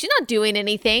coffee. She's not doing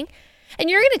anything. And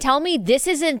you're going to tell me this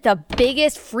isn't the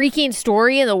biggest freaking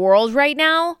story in the world right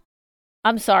now?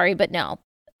 I'm sorry, but no.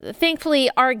 Thankfully,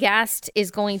 our guest is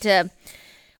going to,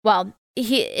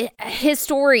 his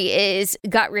story is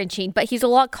gut-wrenching, but he's a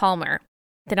lot calmer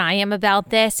than I am about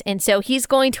this. And so he's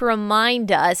going to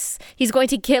remind us of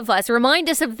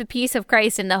the peace of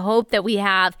Christ and the hope that we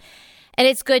have. And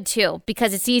it's good too,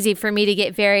 because it's easy for me to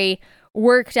get very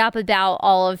worked up about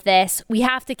all of this. We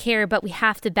have to care, but we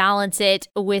have to balance it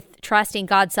with trusting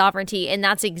God's sovereignty. And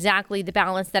that's exactly the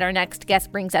balance that our next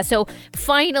guest brings us. So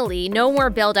finally, no more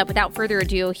buildup. Without further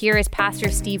ado, here is Pastor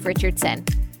Steve Richardson.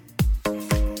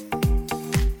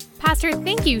 Pastor,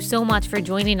 thank you so much for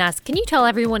joining us. Can you tell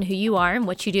everyone who you are and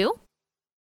what you do?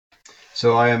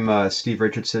 So I am Steve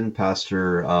Richardson,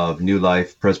 pastor of New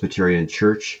Life Presbyterian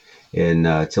Church in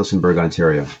Tillsonburg,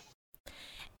 Ontario.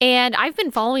 And I've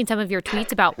been following some of your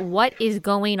tweets about what is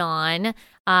going on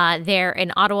there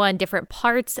in Ottawa and different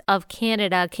parts of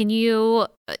Canada. Can you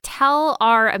tell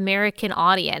our American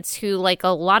audience, who, like a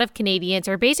lot of Canadians,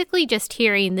 are basically just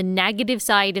hearing the negative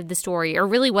side of the story, or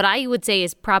really what I would say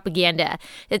is propaganda,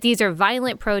 that these are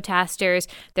violent protesters,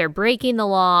 they're breaking the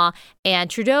law, and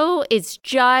Trudeau is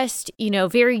just,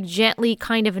 very gently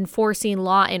kind of enforcing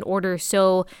law and order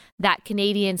so that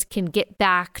Canadians can get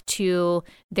back to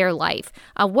their life.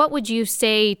 What would you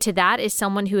say to that as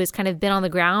someone who has kind of been on the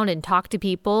ground and talked to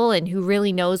people and who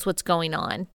really knows what's going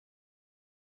on?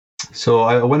 So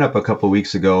I went up a couple of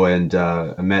weeks ago and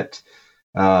I met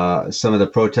some of the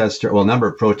protesters, a number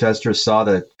of protesters, saw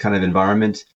the kind of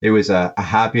environment. It was a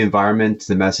happy environment.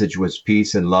 The message was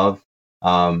peace and love.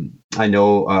 I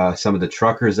know some of the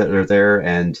truckers that are there,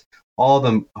 and all of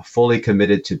them are fully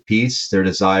committed to peace. Their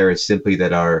desire is simply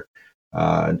that our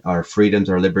freedoms,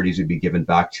 our liberties would be given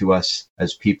back to us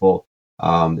as people.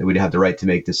 That we'd have the right to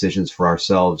make decisions for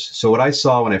ourselves. So what I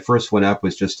saw when I first went up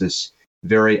was just this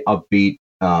very upbeat,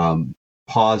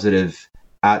 positive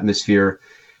atmosphere.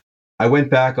 I went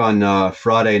back on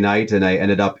Friday night and I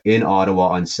ended up in Ottawa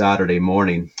on Saturday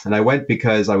morning. And I went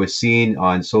because I was seeing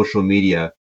on social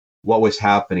media what was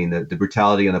happening, the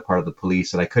brutality on the part of the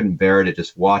police, and I couldn't bear to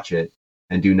just watch it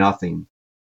and do nothing.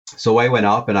 So I went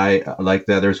up, and I, like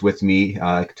the others with me,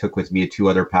 I took with me 2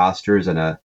 other pastors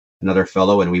and another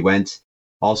fellow, and we went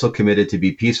also committed to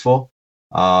be peaceful.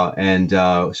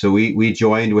 So we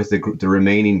joined with the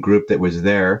remaining group that was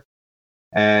there,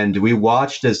 and we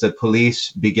watched as the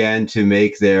police began to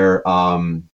make their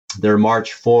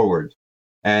march forward.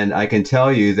 And I can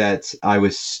tell you that I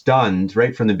was stunned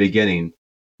right from the beginning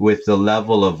with the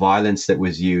level of violence that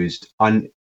was used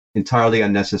entirely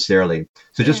unnecessarily.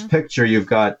 So just picture you've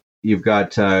got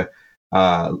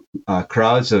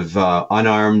crowds of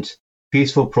unarmed,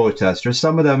 peaceful protesters.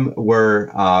 Some of them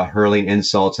were hurling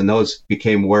insults, and those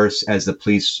became worse as the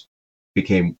police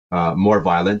became more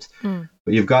violent.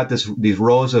 But you've got these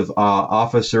rows of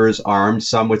officers armed,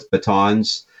 some with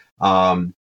batons,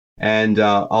 and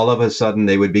all of a sudden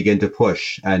they would begin to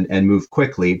push and move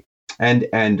quickly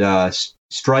and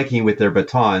striking with their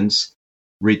batons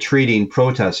retreating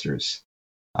protesters.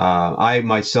 I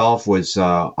myself was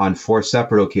on 4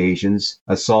 separate occasions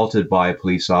assaulted by a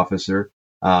police officer.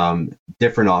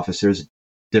 Different officers,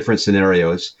 different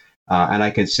scenarios. And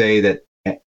I can say that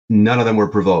none of them were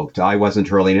provoked. I wasn't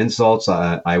hurling insults.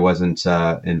 I wasn't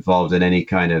involved in any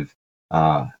kind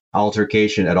of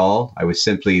altercation at all. I was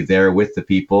simply there with the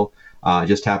people,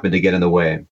 just happened to get in the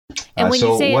way. And when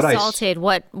you say assaulted,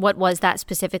 what was that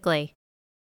specifically?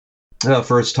 The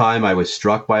first time I was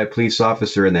struck by a police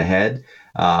officer in the head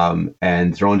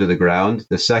and thrown to the ground.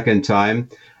 The second time,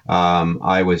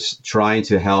 I was trying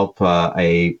to help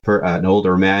an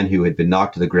older man who had been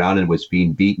knocked to the ground and was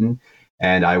being beaten,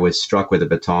 and I was struck with a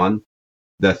baton.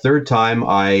 The third time,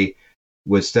 I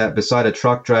was beside a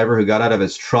truck driver who got out of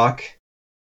his truck.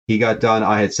 He got down.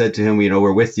 I had said to him,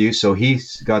 we're with you. So he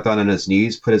got down on his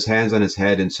knees, put his hands on his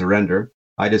head in surrender.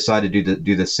 I decided to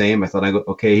do the same. I thought,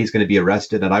 okay, he's going to be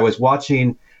arrested. And I was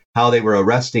watching how they were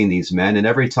arresting these men, and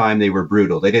every time they were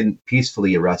brutal. They didn't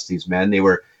peacefully arrest these men. They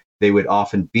would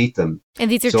often beat them. And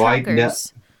these are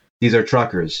truckers. These are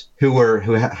truckers who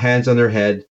had hands on their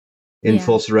head in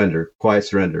full surrender, quiet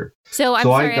surrender. So I'm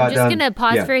sorry, I'm just going to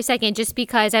pause for a second, just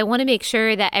because I want to make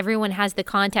sure that everyone has the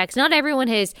context. Not everyone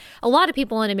has, a lot of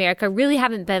people in America really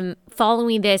haven't been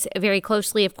following this very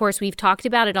closely. Of course, we've talked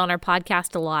about it on our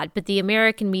podcast a lot, but the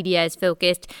American media is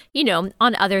focused, on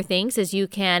other things, as you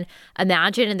can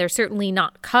imagine, and they're certainly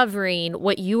not covering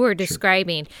what you are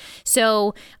describing. Sure.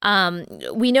 So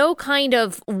we know kind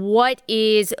of why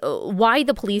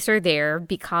the police are there,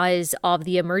 because of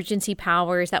the emergency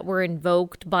powers that were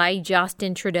invoked by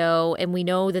Justin Trudeau. And we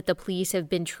know that the police have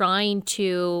been trying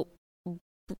to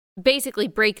basically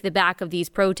break the back of these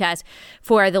protests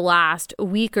for the last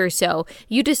week or so.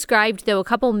 You described, though, a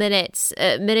couple minutes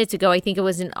ago, I think it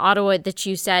was in Ottawa, that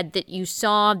you said that you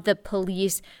saw the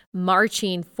police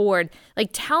marching forward.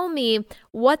 Tell me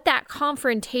what that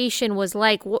confrontation was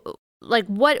like.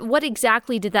 What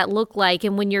exactly did that look like?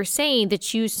 And when you're saying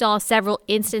that you saw several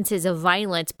instances of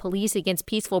violence, police against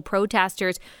peaceful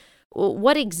protesters,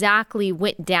 what exactly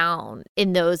went down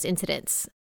in those incidents?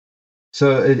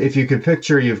 So if you can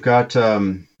picture, you've got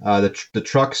the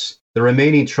trucks. The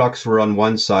remaining trucks were on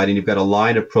one side, and you've got a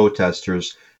line of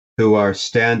protesters who are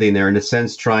standing there, in a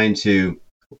sense, trying to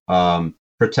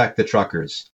protect the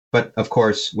truckers. But of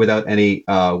course, without any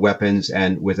weapons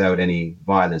and without any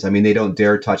violence. I mean, they don't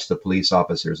dare touch the police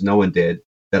officers. No one did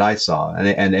that I saw.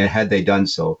 And had they done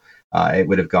so, it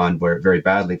would have gone very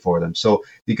badly for them. So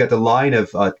you got the line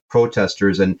of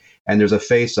protesters, and there's a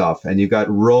face-off, and you got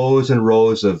rows and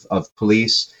rows of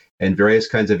police in various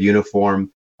kinds of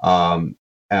uniform.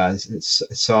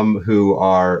 Some who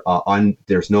are on,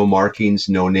 there's no markings,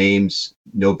 no names,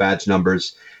 no badge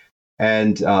numbers,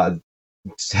 and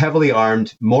heavily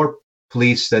armed, more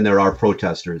police than there are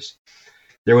protesters.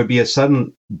 There would be a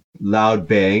sudden loud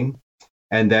bang,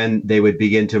 and then they would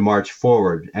begin to march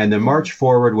forward. And the march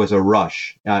forward was a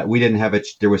rush. We didn't have it.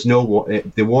 There was no,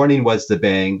 the warning was the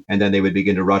bang, and then they would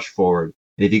begin to rush forward.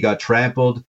 And if you got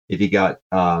trampled, if you got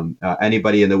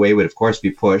anybody in the way, would of course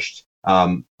be pushed,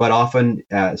 but often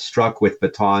struck with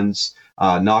batons,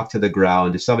 knocked to the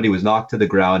ground. If somebody was knocked to the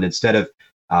ground, instead of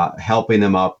helping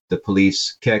them up, the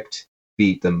police kicked,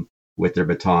 beat them with their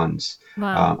batons.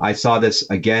 Wow. I saw this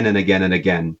again and again and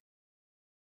again.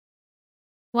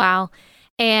 Wow.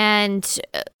 And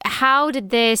how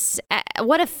did this,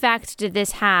 what effect did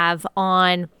this have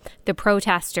on the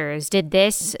protesters? Did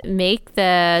this make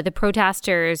the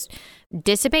protesters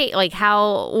dissipate? Like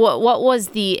what was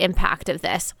the impact of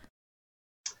this?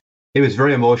 It was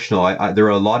very emotional. There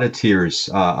were a lot of tears.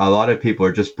 A lot of people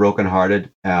are just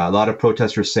brokenhearted. A lot of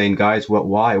protesters saying, guys,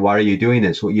 why? Why are you doing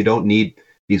this? Well, you don't need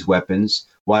these weapons.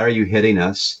 Why are you hitting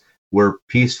us? We're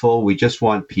peaceful. We just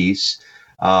want peace.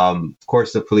 Of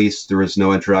course, the police, there was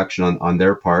no interaction on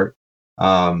their part.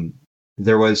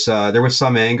 There was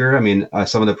some anger. I mean,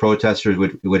 some of the protesters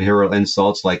would hurl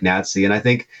insults like Nazi, and I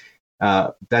think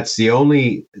that's the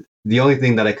only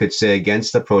thing that I could say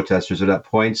against the protesters. At that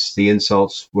points, the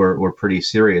insults were pretty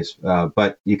serious.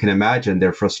 But you can imagine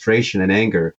their frustration and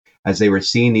anger as they were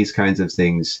seeing these kinds of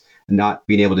things, not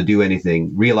being able to do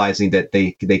anything, realizing that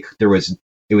it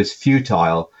was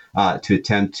futile to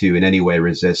attempt to in any way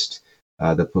resist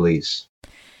the police.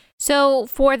 So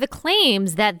for the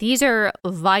claims that these are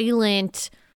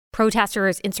violent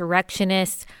protesters,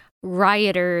 insurrectionists,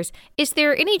 rioters, is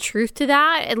there any truth to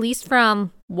that, at least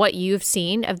from what you've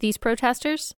seen of these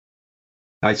protesters?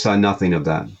 I saw nothing of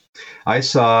that. I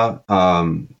saw,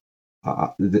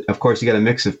 of course, you got a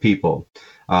mix of people.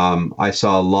 I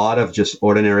saw a lot of just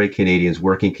ordinary Canadians,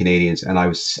 working Canadians, and I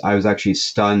was actually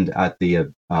stunned at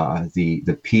the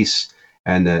peace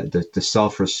and the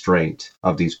self-restraint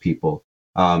of these people.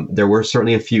 There were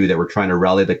certainly a few that were trying to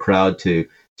rally the crowd to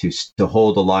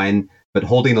hold the line, but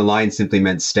holding the line simply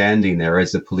meant standing there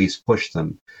as the police pushed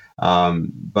them.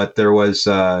 But there was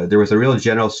a real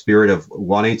general spirit of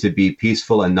wanting to be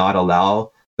peaceful and not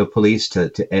allow the police to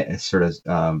sort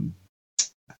of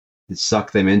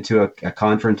suck them into a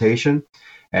confrontation.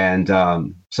 And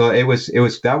so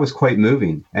that was quite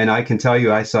moving. And I can tell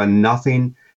you, I saw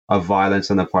nothing of violence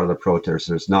on the part of the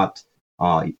protesters, not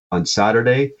on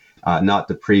Saturday, not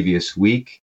the previous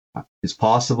week. It's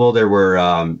possible there were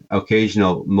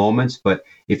occasional moments, but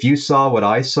if you saw what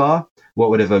I saw, what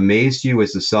would have amazed you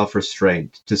is the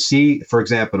self-restraint. To see, for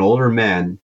example, an older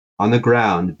man on the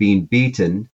ground being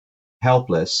beaten,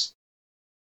 helpless,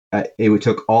 it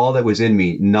took all that was in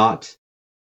me not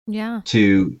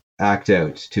to act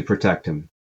out, to protect him.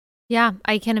 Yeah,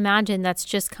 I can imagine. That's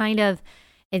just kind of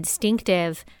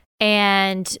instinctive.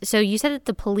 And so you said that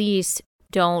the police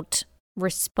don't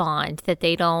respond, that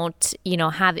they don't,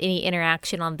 have any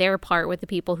interaction on their part with the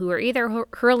people who are either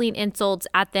hurling insults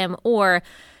at them or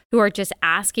who are just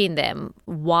asking them,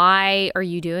 why are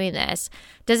you doing this?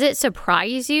 Does it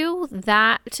surprise you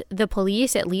that the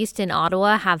police, at least in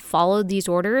Ottawa, have followed these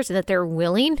orders, that they're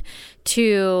willing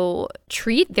to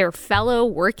treat their fellow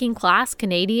working class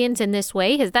Canadians in this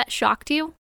way? Has that shocked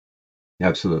you?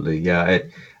 Absolutely. Yeah.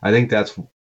 I think that's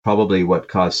probably what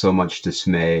caused so much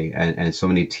dismay and so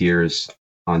many tears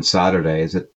on Saturday,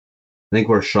 is that I think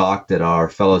we're shocked that our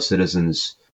fellow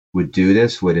citizens would do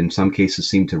this, would in some cases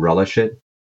seem to relish it.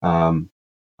 I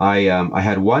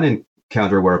had one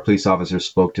encounter where a police officer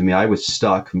spoke to me. I was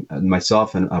stuck,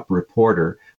 myself and a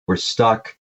reporter were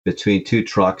stuck between two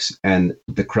trucks and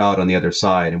the crowd on the other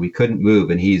side, and we couldn't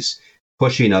move, and he's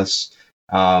pushing us.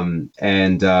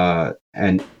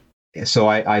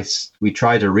 So we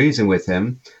tried to reason with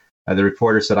him. The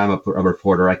reporter said, I'm a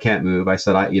reporter. I can't move. I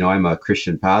said, I'm a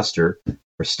Christian pastor.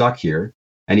 We're stuck here.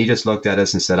 And he just looked at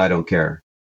us and said, I don't care.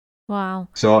 Wow.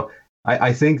 So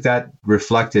I think that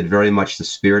reflected very much the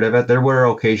spirit of it. There were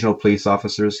occasional police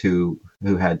officers who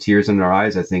had tears in their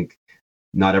eyes. I think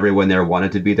not everyone there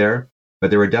wanted to be there, but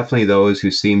there were definitely those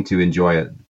who seemed to enjoy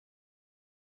it.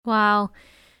 Wow.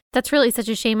 That's really such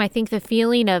a shame. I think the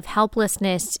feeling of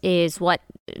helplessness is what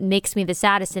makes me the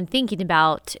saddest in thinking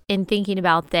about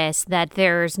this, that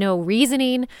there's no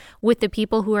reasoning with the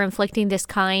people who are inflicting this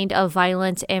kind of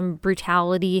violence and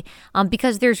brutality,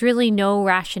 because there's really no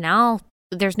rationale.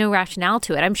 There's no rationale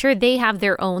to it. I'm sure they have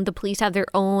their own, the police have their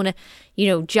own,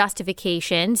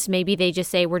 justifications. Maybe they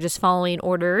just say, we're just following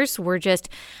orders. We're just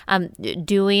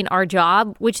doing our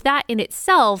job, which that in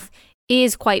itself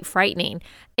is quite frightening.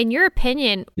 In your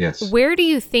opinion, yes, where do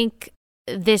you think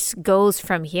this goes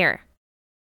from here?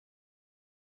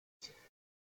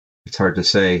 It's hard to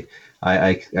say.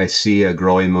 I see a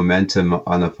growing momentum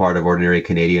on the part of ordinary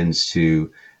Canadians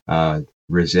to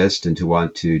resist and to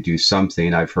want to do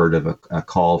something. I've heard of a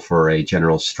call for a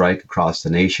general strike across the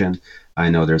nation. I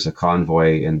know there's a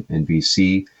convoy in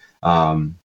BC.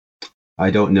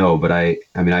 I don't know, but I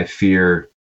fear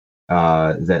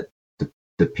that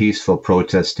the peaceful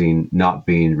protesting not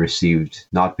being received,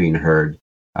 not being heard,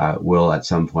 will at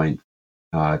some point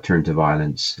turn to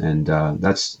violence. And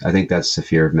I think that's the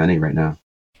fear of many right now.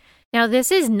 Now,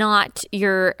 this is not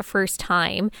your first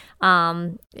time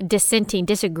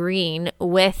disagreeing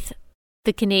with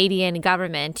the Canadian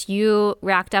government. You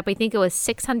racked up, I think it was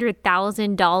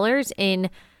 $600,000 in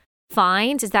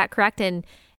fines. Is that correct? And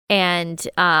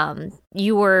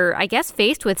you were, I guess,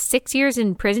 faced with 6 years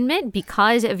imprisonment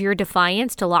because of your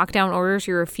defiance to lockdown orders,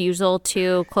 your refusal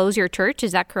to close your church.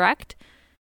 Is that correct?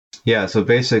 Yeah. So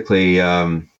basically,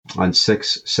 on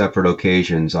 6 separate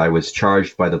occasions, I was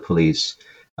charged by the police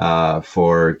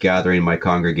for gathering my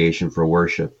congregation for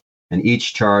worship. And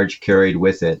each charge carried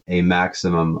with it a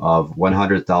maximum of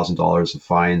 $100,000 of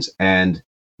fines and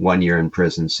 1 year in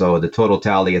prison. So the total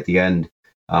tally at the end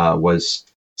was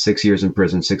 6 years in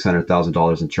prison,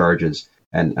 $600,000 in charges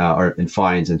and or in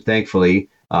fines. And thankfully,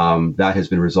 that has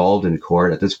been resolved in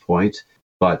court at this point.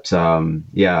 But and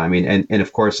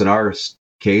of course, in our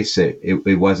case,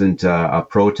 it wasn't a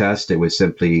protest. It was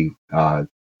simply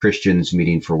Christians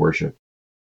meeting for worship.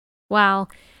 Wow.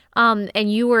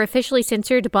 And you were officially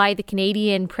censored by the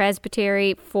Canadian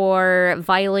Presbytery for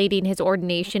violating his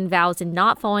ordination vows and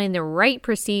not following the right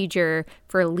procedure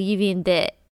for leaving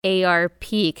the ARP.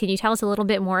 Can you tell us a little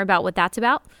bit more about what that's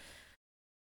about?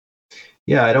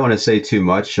 Yeah, I don't want to say too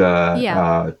much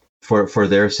for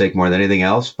their sake more than anything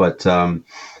else, but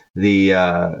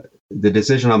the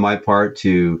decision on my part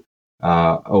to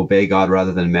obey God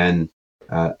rather than men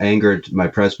angered my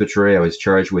presbytery. I was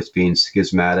charged with being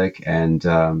schismatic, and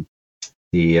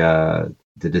the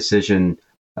decision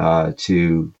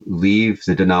to leave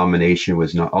the denomination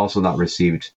was also not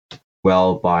received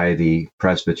well by the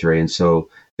presbytery, and so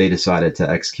they decided to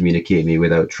excommunicate me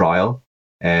without trial.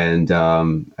 And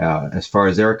as far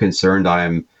as they're concerned, I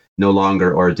am no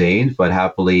longer ordained, but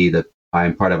happily I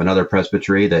am part of another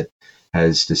presbytery that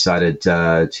has decided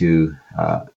to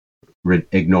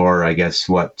ignore, I guess,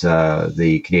 what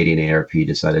the Canadian ARP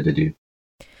decided to do.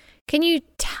 Can you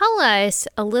tell us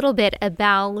a little bit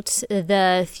about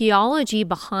the theology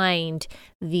behind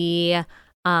the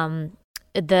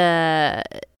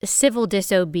civil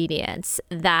disobedience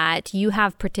that you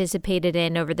have participated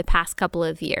in over the past couple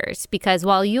of years? Because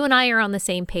while you and I are on the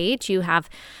same page, you have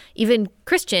even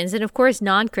Christians and, of course,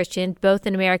 non-Christians, both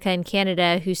in America and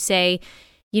Canada, who say,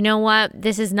 you know what,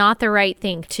 this is not the right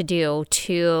thing to do,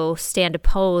 to stand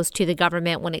opposed to the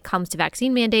government when it comes to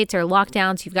vaccine mandates or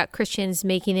lockdowns. You've got Christians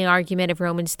making the argument of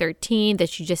Romans 13,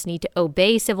 that you just need to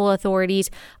obey civil authorities.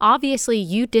 Obviously,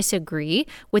 you disagree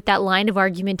with that line of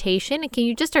argumentation. Can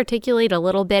you just articulate a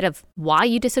little bit of why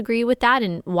you disagree with that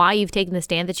and why you've taken the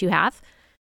stand that you have?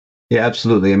 Yeah,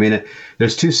 absolutely. I mean,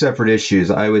 there's 2 separate issues.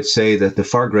 I would say that the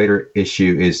far greater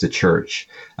issue is the church.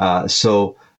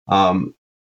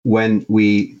 When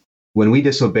we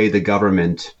disobeyed the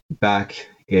government back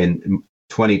in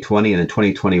 2020 and in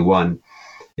 2021,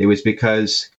 it was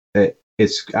because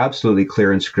it's absolutely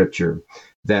clear in Scripture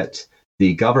that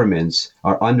the governments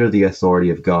are under the authority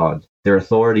of God. Their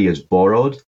authority is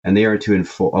borrowed, and they are to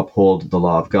uphold the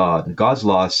law of God. God's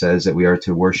law says that we are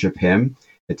to worship Him.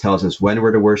 It tells us when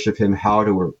we're to worship Him, how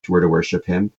we're to worship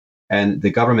Him, and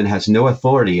the government has no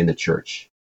authority in the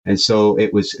church. And so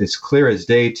it's clear as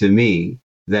day to me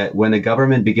that when the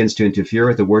government begins to interfere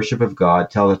with the worship of God,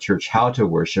 tell the church how to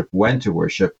worship, when to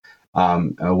worship,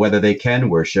 whether they can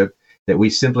worship, that we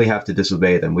simply have to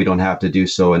disobey them. We don't have to do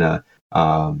so in a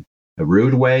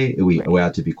rude way. We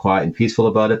have to be quiet and peaceful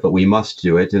about it, but we must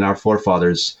do it. And our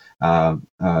forefathers,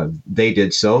 they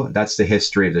did so. That's the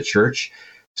history of the church.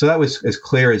 So that was as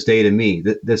clear as day to me.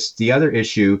 The other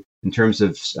issue in terms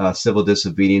of civil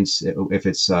disobedience, if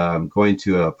it's going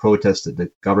to a protest that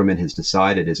the government has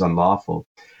decided is unlawful,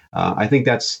 I think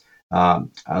that's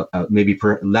maybe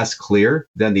less clear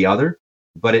than the other.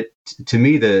 But to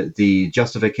me, the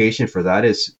justification for that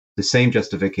is the same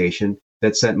justification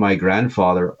that sent my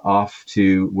grandfather off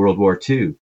to World War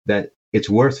II, that it's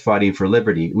worth fighting for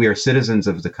liberty. We are citizens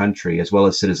of the country as well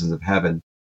as citizens of heaven.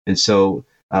 And so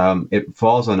it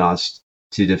falls on us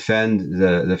to defend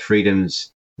the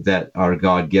freedoms that are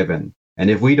God-given. And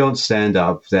if we don't stand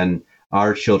up, then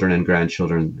our children and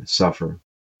grandchildren suffer.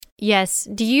 Yes.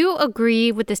 Do you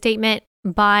agree with the statement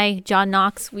by John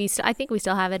Knox? I think we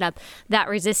still have it up, that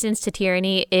resistance to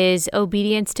tyranny is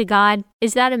obedience to God.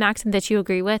 Is that a maxim that you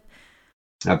agree with?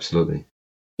 Absolutely.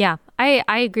 Yeah, I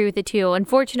agree with it too.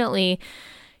 Unfortunately,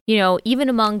 even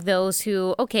among those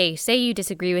who, say you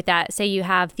disagree with that, say you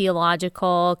have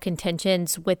theological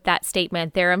contentions with that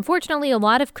statement, there are unfortunately a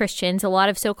lot of Christians, a lot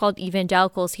of so-called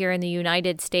evangelicals here in the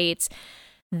United States,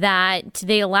 that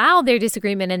they allow their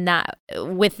disagreement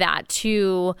with that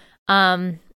to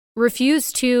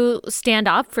refuse to stand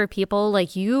up for people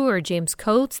like you or James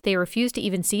Coates. They refuse to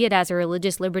even see it as a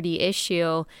religious liberty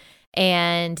issue.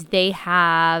 And they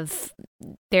have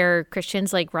their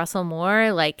Christians like Russell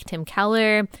Moore, like Tim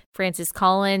Keller, Francis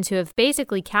Collins, who have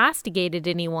basically castigated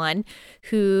anyone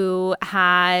who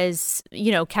has,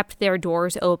 kept their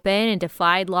doors open and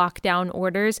defied lockdown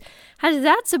orders. Has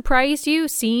that surprised you,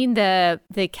 seeing the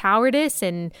cowardice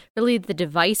and really the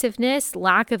divisiveness,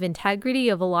 lack of integrity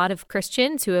of a lot of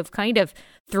Christians who have kind of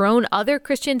thrown other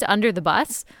Christians under the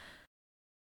bus?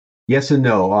 Yes and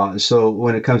no. So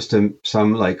when it comes to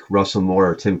some like Russell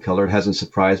Moore or Tim Keller, it hasn't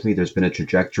surprised me. There's been a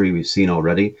trajectory we've seen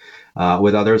already.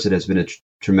 With others, it has been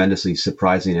tremendously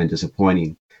surprising and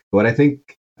disappointing. What I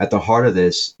think at the heart of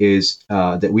this is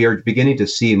that we are beginning to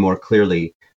see more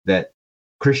clearly that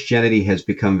Christianity has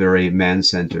become very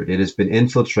man-centered. It has been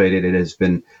infiltrated. It has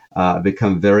been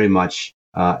become very much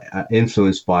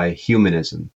influenced by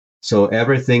humanism. So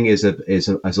everything is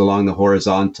along the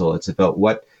horizontal. It's about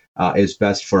what is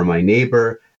best for my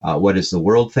neighbor, what does the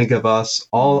world think of us,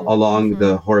 all along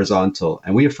the horizontal.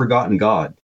 And we have forgotten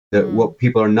God. That what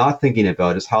people are not thinking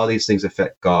about is how these things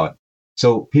affect God.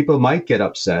 So people might get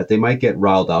upset, they might get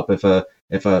riled up if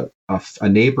a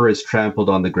neighbor is trampled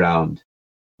on the ground.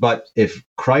 But if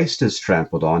Christ is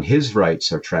trampled on, his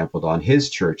rights are trampled on, his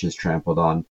church is trampled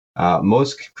on,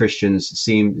 most Christians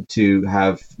seem to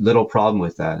have little problem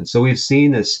with that. And so we've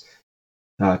seen this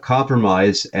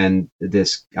compromise and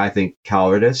this, I think,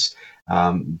 cowardice.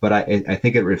 But I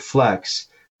think it reflects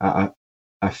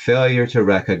a failure to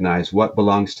recognize what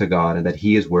belongs to God and that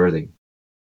he is worthy.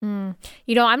 I'm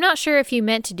not sure if you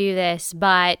meant to do this,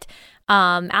 but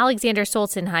Alexander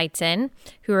Solzhenitsyn,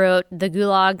 who wrote The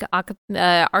Gulag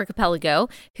Archipelago,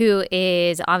 who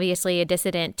is obviously a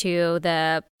dissident to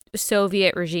the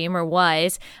Soviet regime, or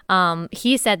was,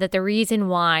 he said that the reason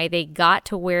why they got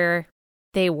to where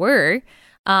they were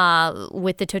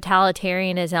with the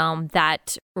totalitarianism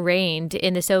that reigned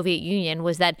in the Soviet Union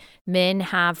was that men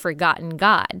have forgotten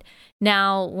God.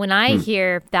 Now, when I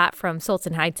hear that from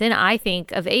Solzhenitsyn, I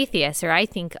think of atheists, or I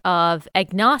think of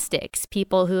agnostics,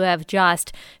 people who have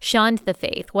just shunned the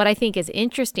faith. What I think is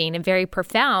interesting and very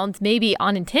profound, maybe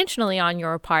unintentionally on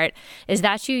your part, is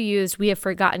that you used "we have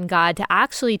forgotten God" to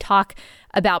actually talk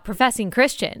about professing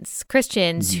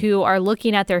Christians who are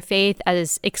looking at their faith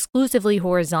as exclusively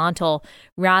horizontal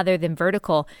rather than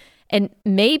vertical. And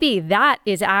maybe that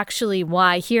is actually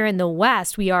why here in the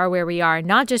West we are where we are,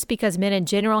 not just because men in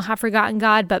general have forgotten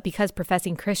God, but because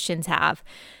professing Christians have.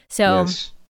 So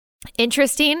yes.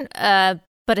 Interesting,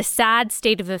 but a sad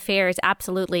state of affairs,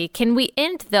 absolutely. Can we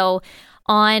end, though,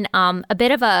 on a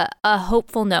bit of a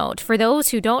hopeful note for those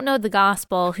who don't know the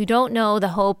gospel, who don't know the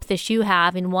hope that you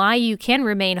have and why you can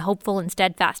remain hopeful and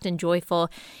steadfast and joyful,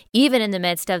 even in the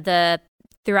midst of the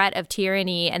threat of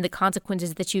tyranny and the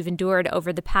consequences that you've endured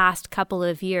over the past couple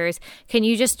of years? Can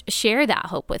you just share that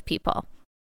hope with people?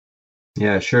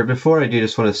 Yeah, sure. Before I do,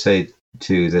 just want to say,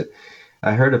 too, that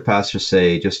I heard a pastor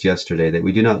say just yesterday that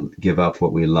we do not give up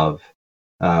what we love.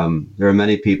 There are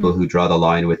many people who draw the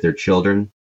line with their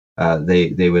children.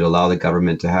 They would allow the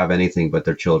government to have anything but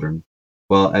their children.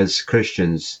 Well, as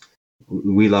Christians,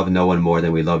 we love no one more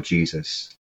than we love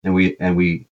Jesus. And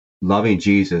we loving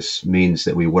Jesus means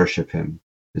that we worship him.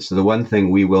 And so the one thing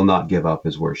we will not give up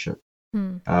is worship.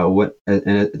 And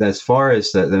as far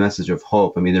as the message of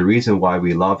hope, I mean, the reason why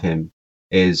we love him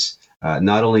is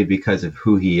not only because of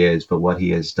who he is, but what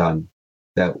he has done.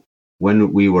 That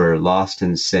when we were lost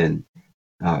in sin,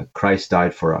 Christ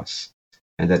died for us.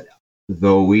 And that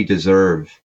though we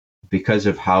deserve, because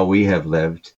of how we have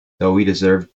lived, though we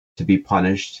deserve to be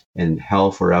punished in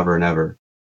hell forever and ever,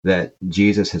 that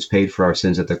Jesus has paid for our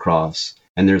sins at the cross.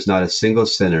 And there's not a single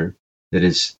sinner that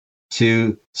is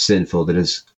too sinful, that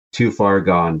is too far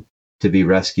gone to be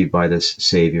rescued by this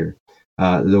Savior.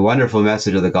 The wonderful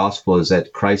message of the gospel is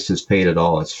that Christ has paid it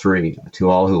all. It's free to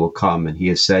all who will come. And he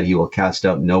has said he will cast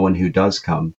out no one who does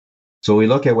come. So we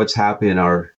look at what's happening in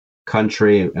our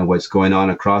country and what's going on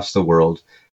across the world.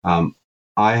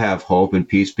 I have hope and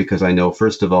peace because I know,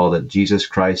 first of all, that Jesus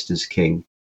Christ is King,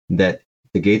 that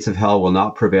the gates of hell will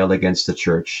not prevail against the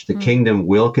church. The kingdom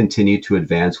will continue to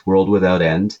advance, world without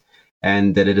end,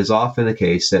 and that it is often the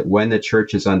case that when the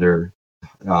church is under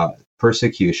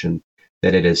persecution,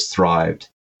 that it has thrived.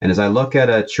 And as I look at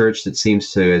a church that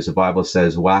seems to, as the Bible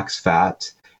says, wax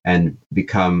fat and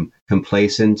become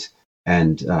complacent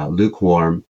and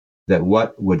lukewarm, that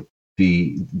what would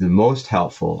be the most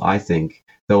helpful, I think,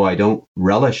 though I don't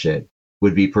relish it,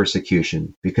 would be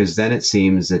persecution, because then it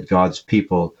seems that God's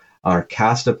people are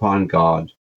cast upon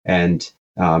God and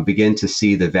begin to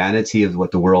see the vanity of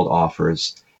what the world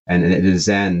offers. And it is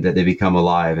then that they become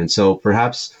alive. And so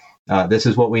perhaps this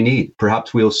is what we need.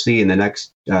 Perhaps we'll see in the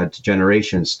next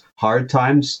generations hard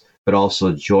times, but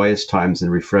also joyous times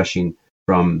and refreshing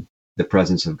from the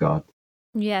presence of God.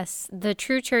 Yes, the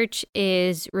true church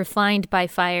is refined by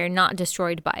fire, not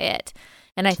destroyed by it.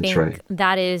 And I think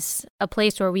that is a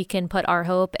place where we can put our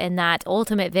hope, and that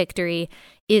ultimate victory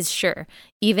is sure.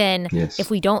 Even if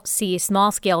we don't see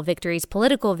small-scale victories,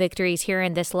 political victories here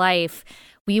in this life,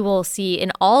 we will see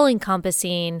an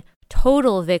all-encompassing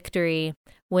total victory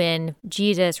when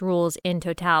Jesus rules in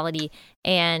totality.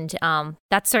 And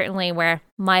that's certainly where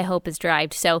my hope is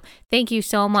derived. So thank you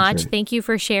so much. Thank you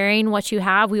for sharing what you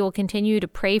have. We will continue to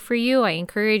pray for you. I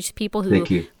encourage people who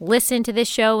listen to this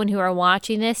show and who are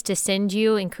watching this to send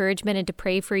you encouragement and to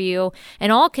pray for you,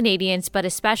 and all Canadians, but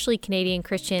especially Canadian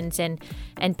Christians and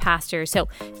pastors. So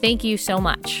thank you so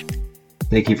much.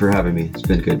 Thank you for having me. It's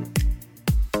been good.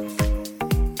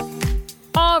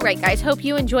 All right, guys, hope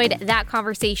you enjoyed that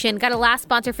conversation. Got a last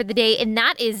sponsor for the day, and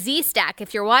that is Z-Stack.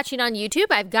 If you're watching on YouTube,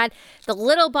 I've got the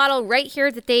little bottle right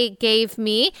here that they gave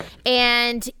me,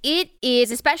 and it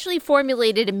is a specially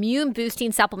formulated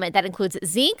immune-boosting supplement that includes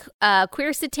zinc,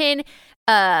 quercetin,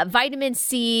 vitamin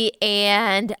C,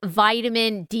 and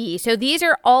vitamin D. So these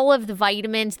are all of the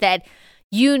vitamins that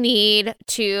you need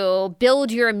to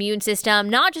build your immune system,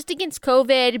 not just against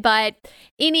COVID, but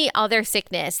any other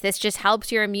sickness. This just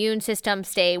helps your immune system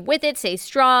stay with it, stay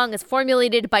strong. It's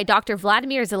formulated by Dr.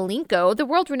 Vladimir Zelenko, the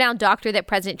world-renowned doctor that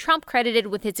President Trump credited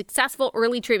with his successful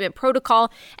early treatment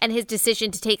protocol and his decision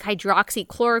to take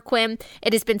hydroxychloroquine.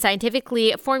 It has been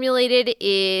scientifically formulated,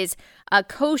 is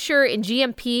kosher and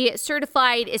GMP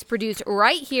certified, is produced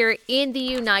right here in the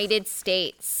United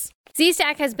States.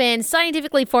 Z-Stack has been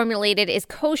scientifically formulated, is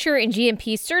kosher and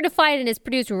GMP certified, and is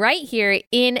produced right here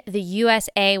in the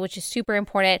USA, which is super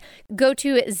important. Go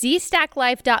to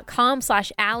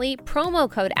zstacklife.com/Allie, promo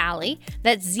code Allie.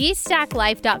 That's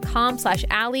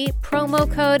zstacklife.com/Allie, promo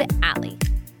code Allie.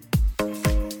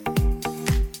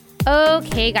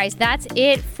 Okay, guys, that's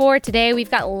it for today. We've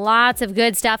got lots of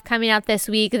good stuff coming out this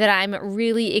week that I'm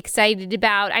really excited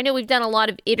about. I know we've done a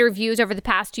lot of interviews over the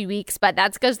past 2 weeks, but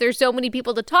that's because there's so many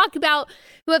people to talk about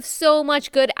who have so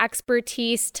much good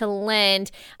expertise to lend.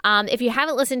 If you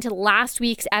haven't listened to last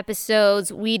week's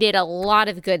episodes, we did a lot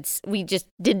of good.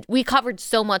 We covered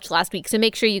so much last week, so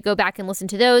make sure you go back and listen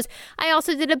to those. I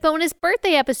also did a bonus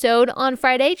birthday episode on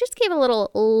Friday. Just gave a little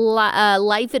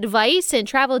life advice and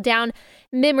traveled down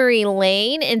memory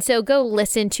lane. And so go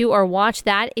listen to or watch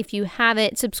that if you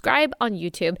haven't. Subscribe on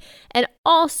YouTube. And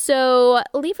also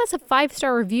leave us a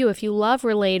 5-star review if you love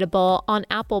Relatable on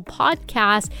Apple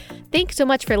Podcasts. Thanks so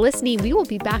much for listening. We will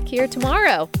be back here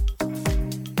tomorrow.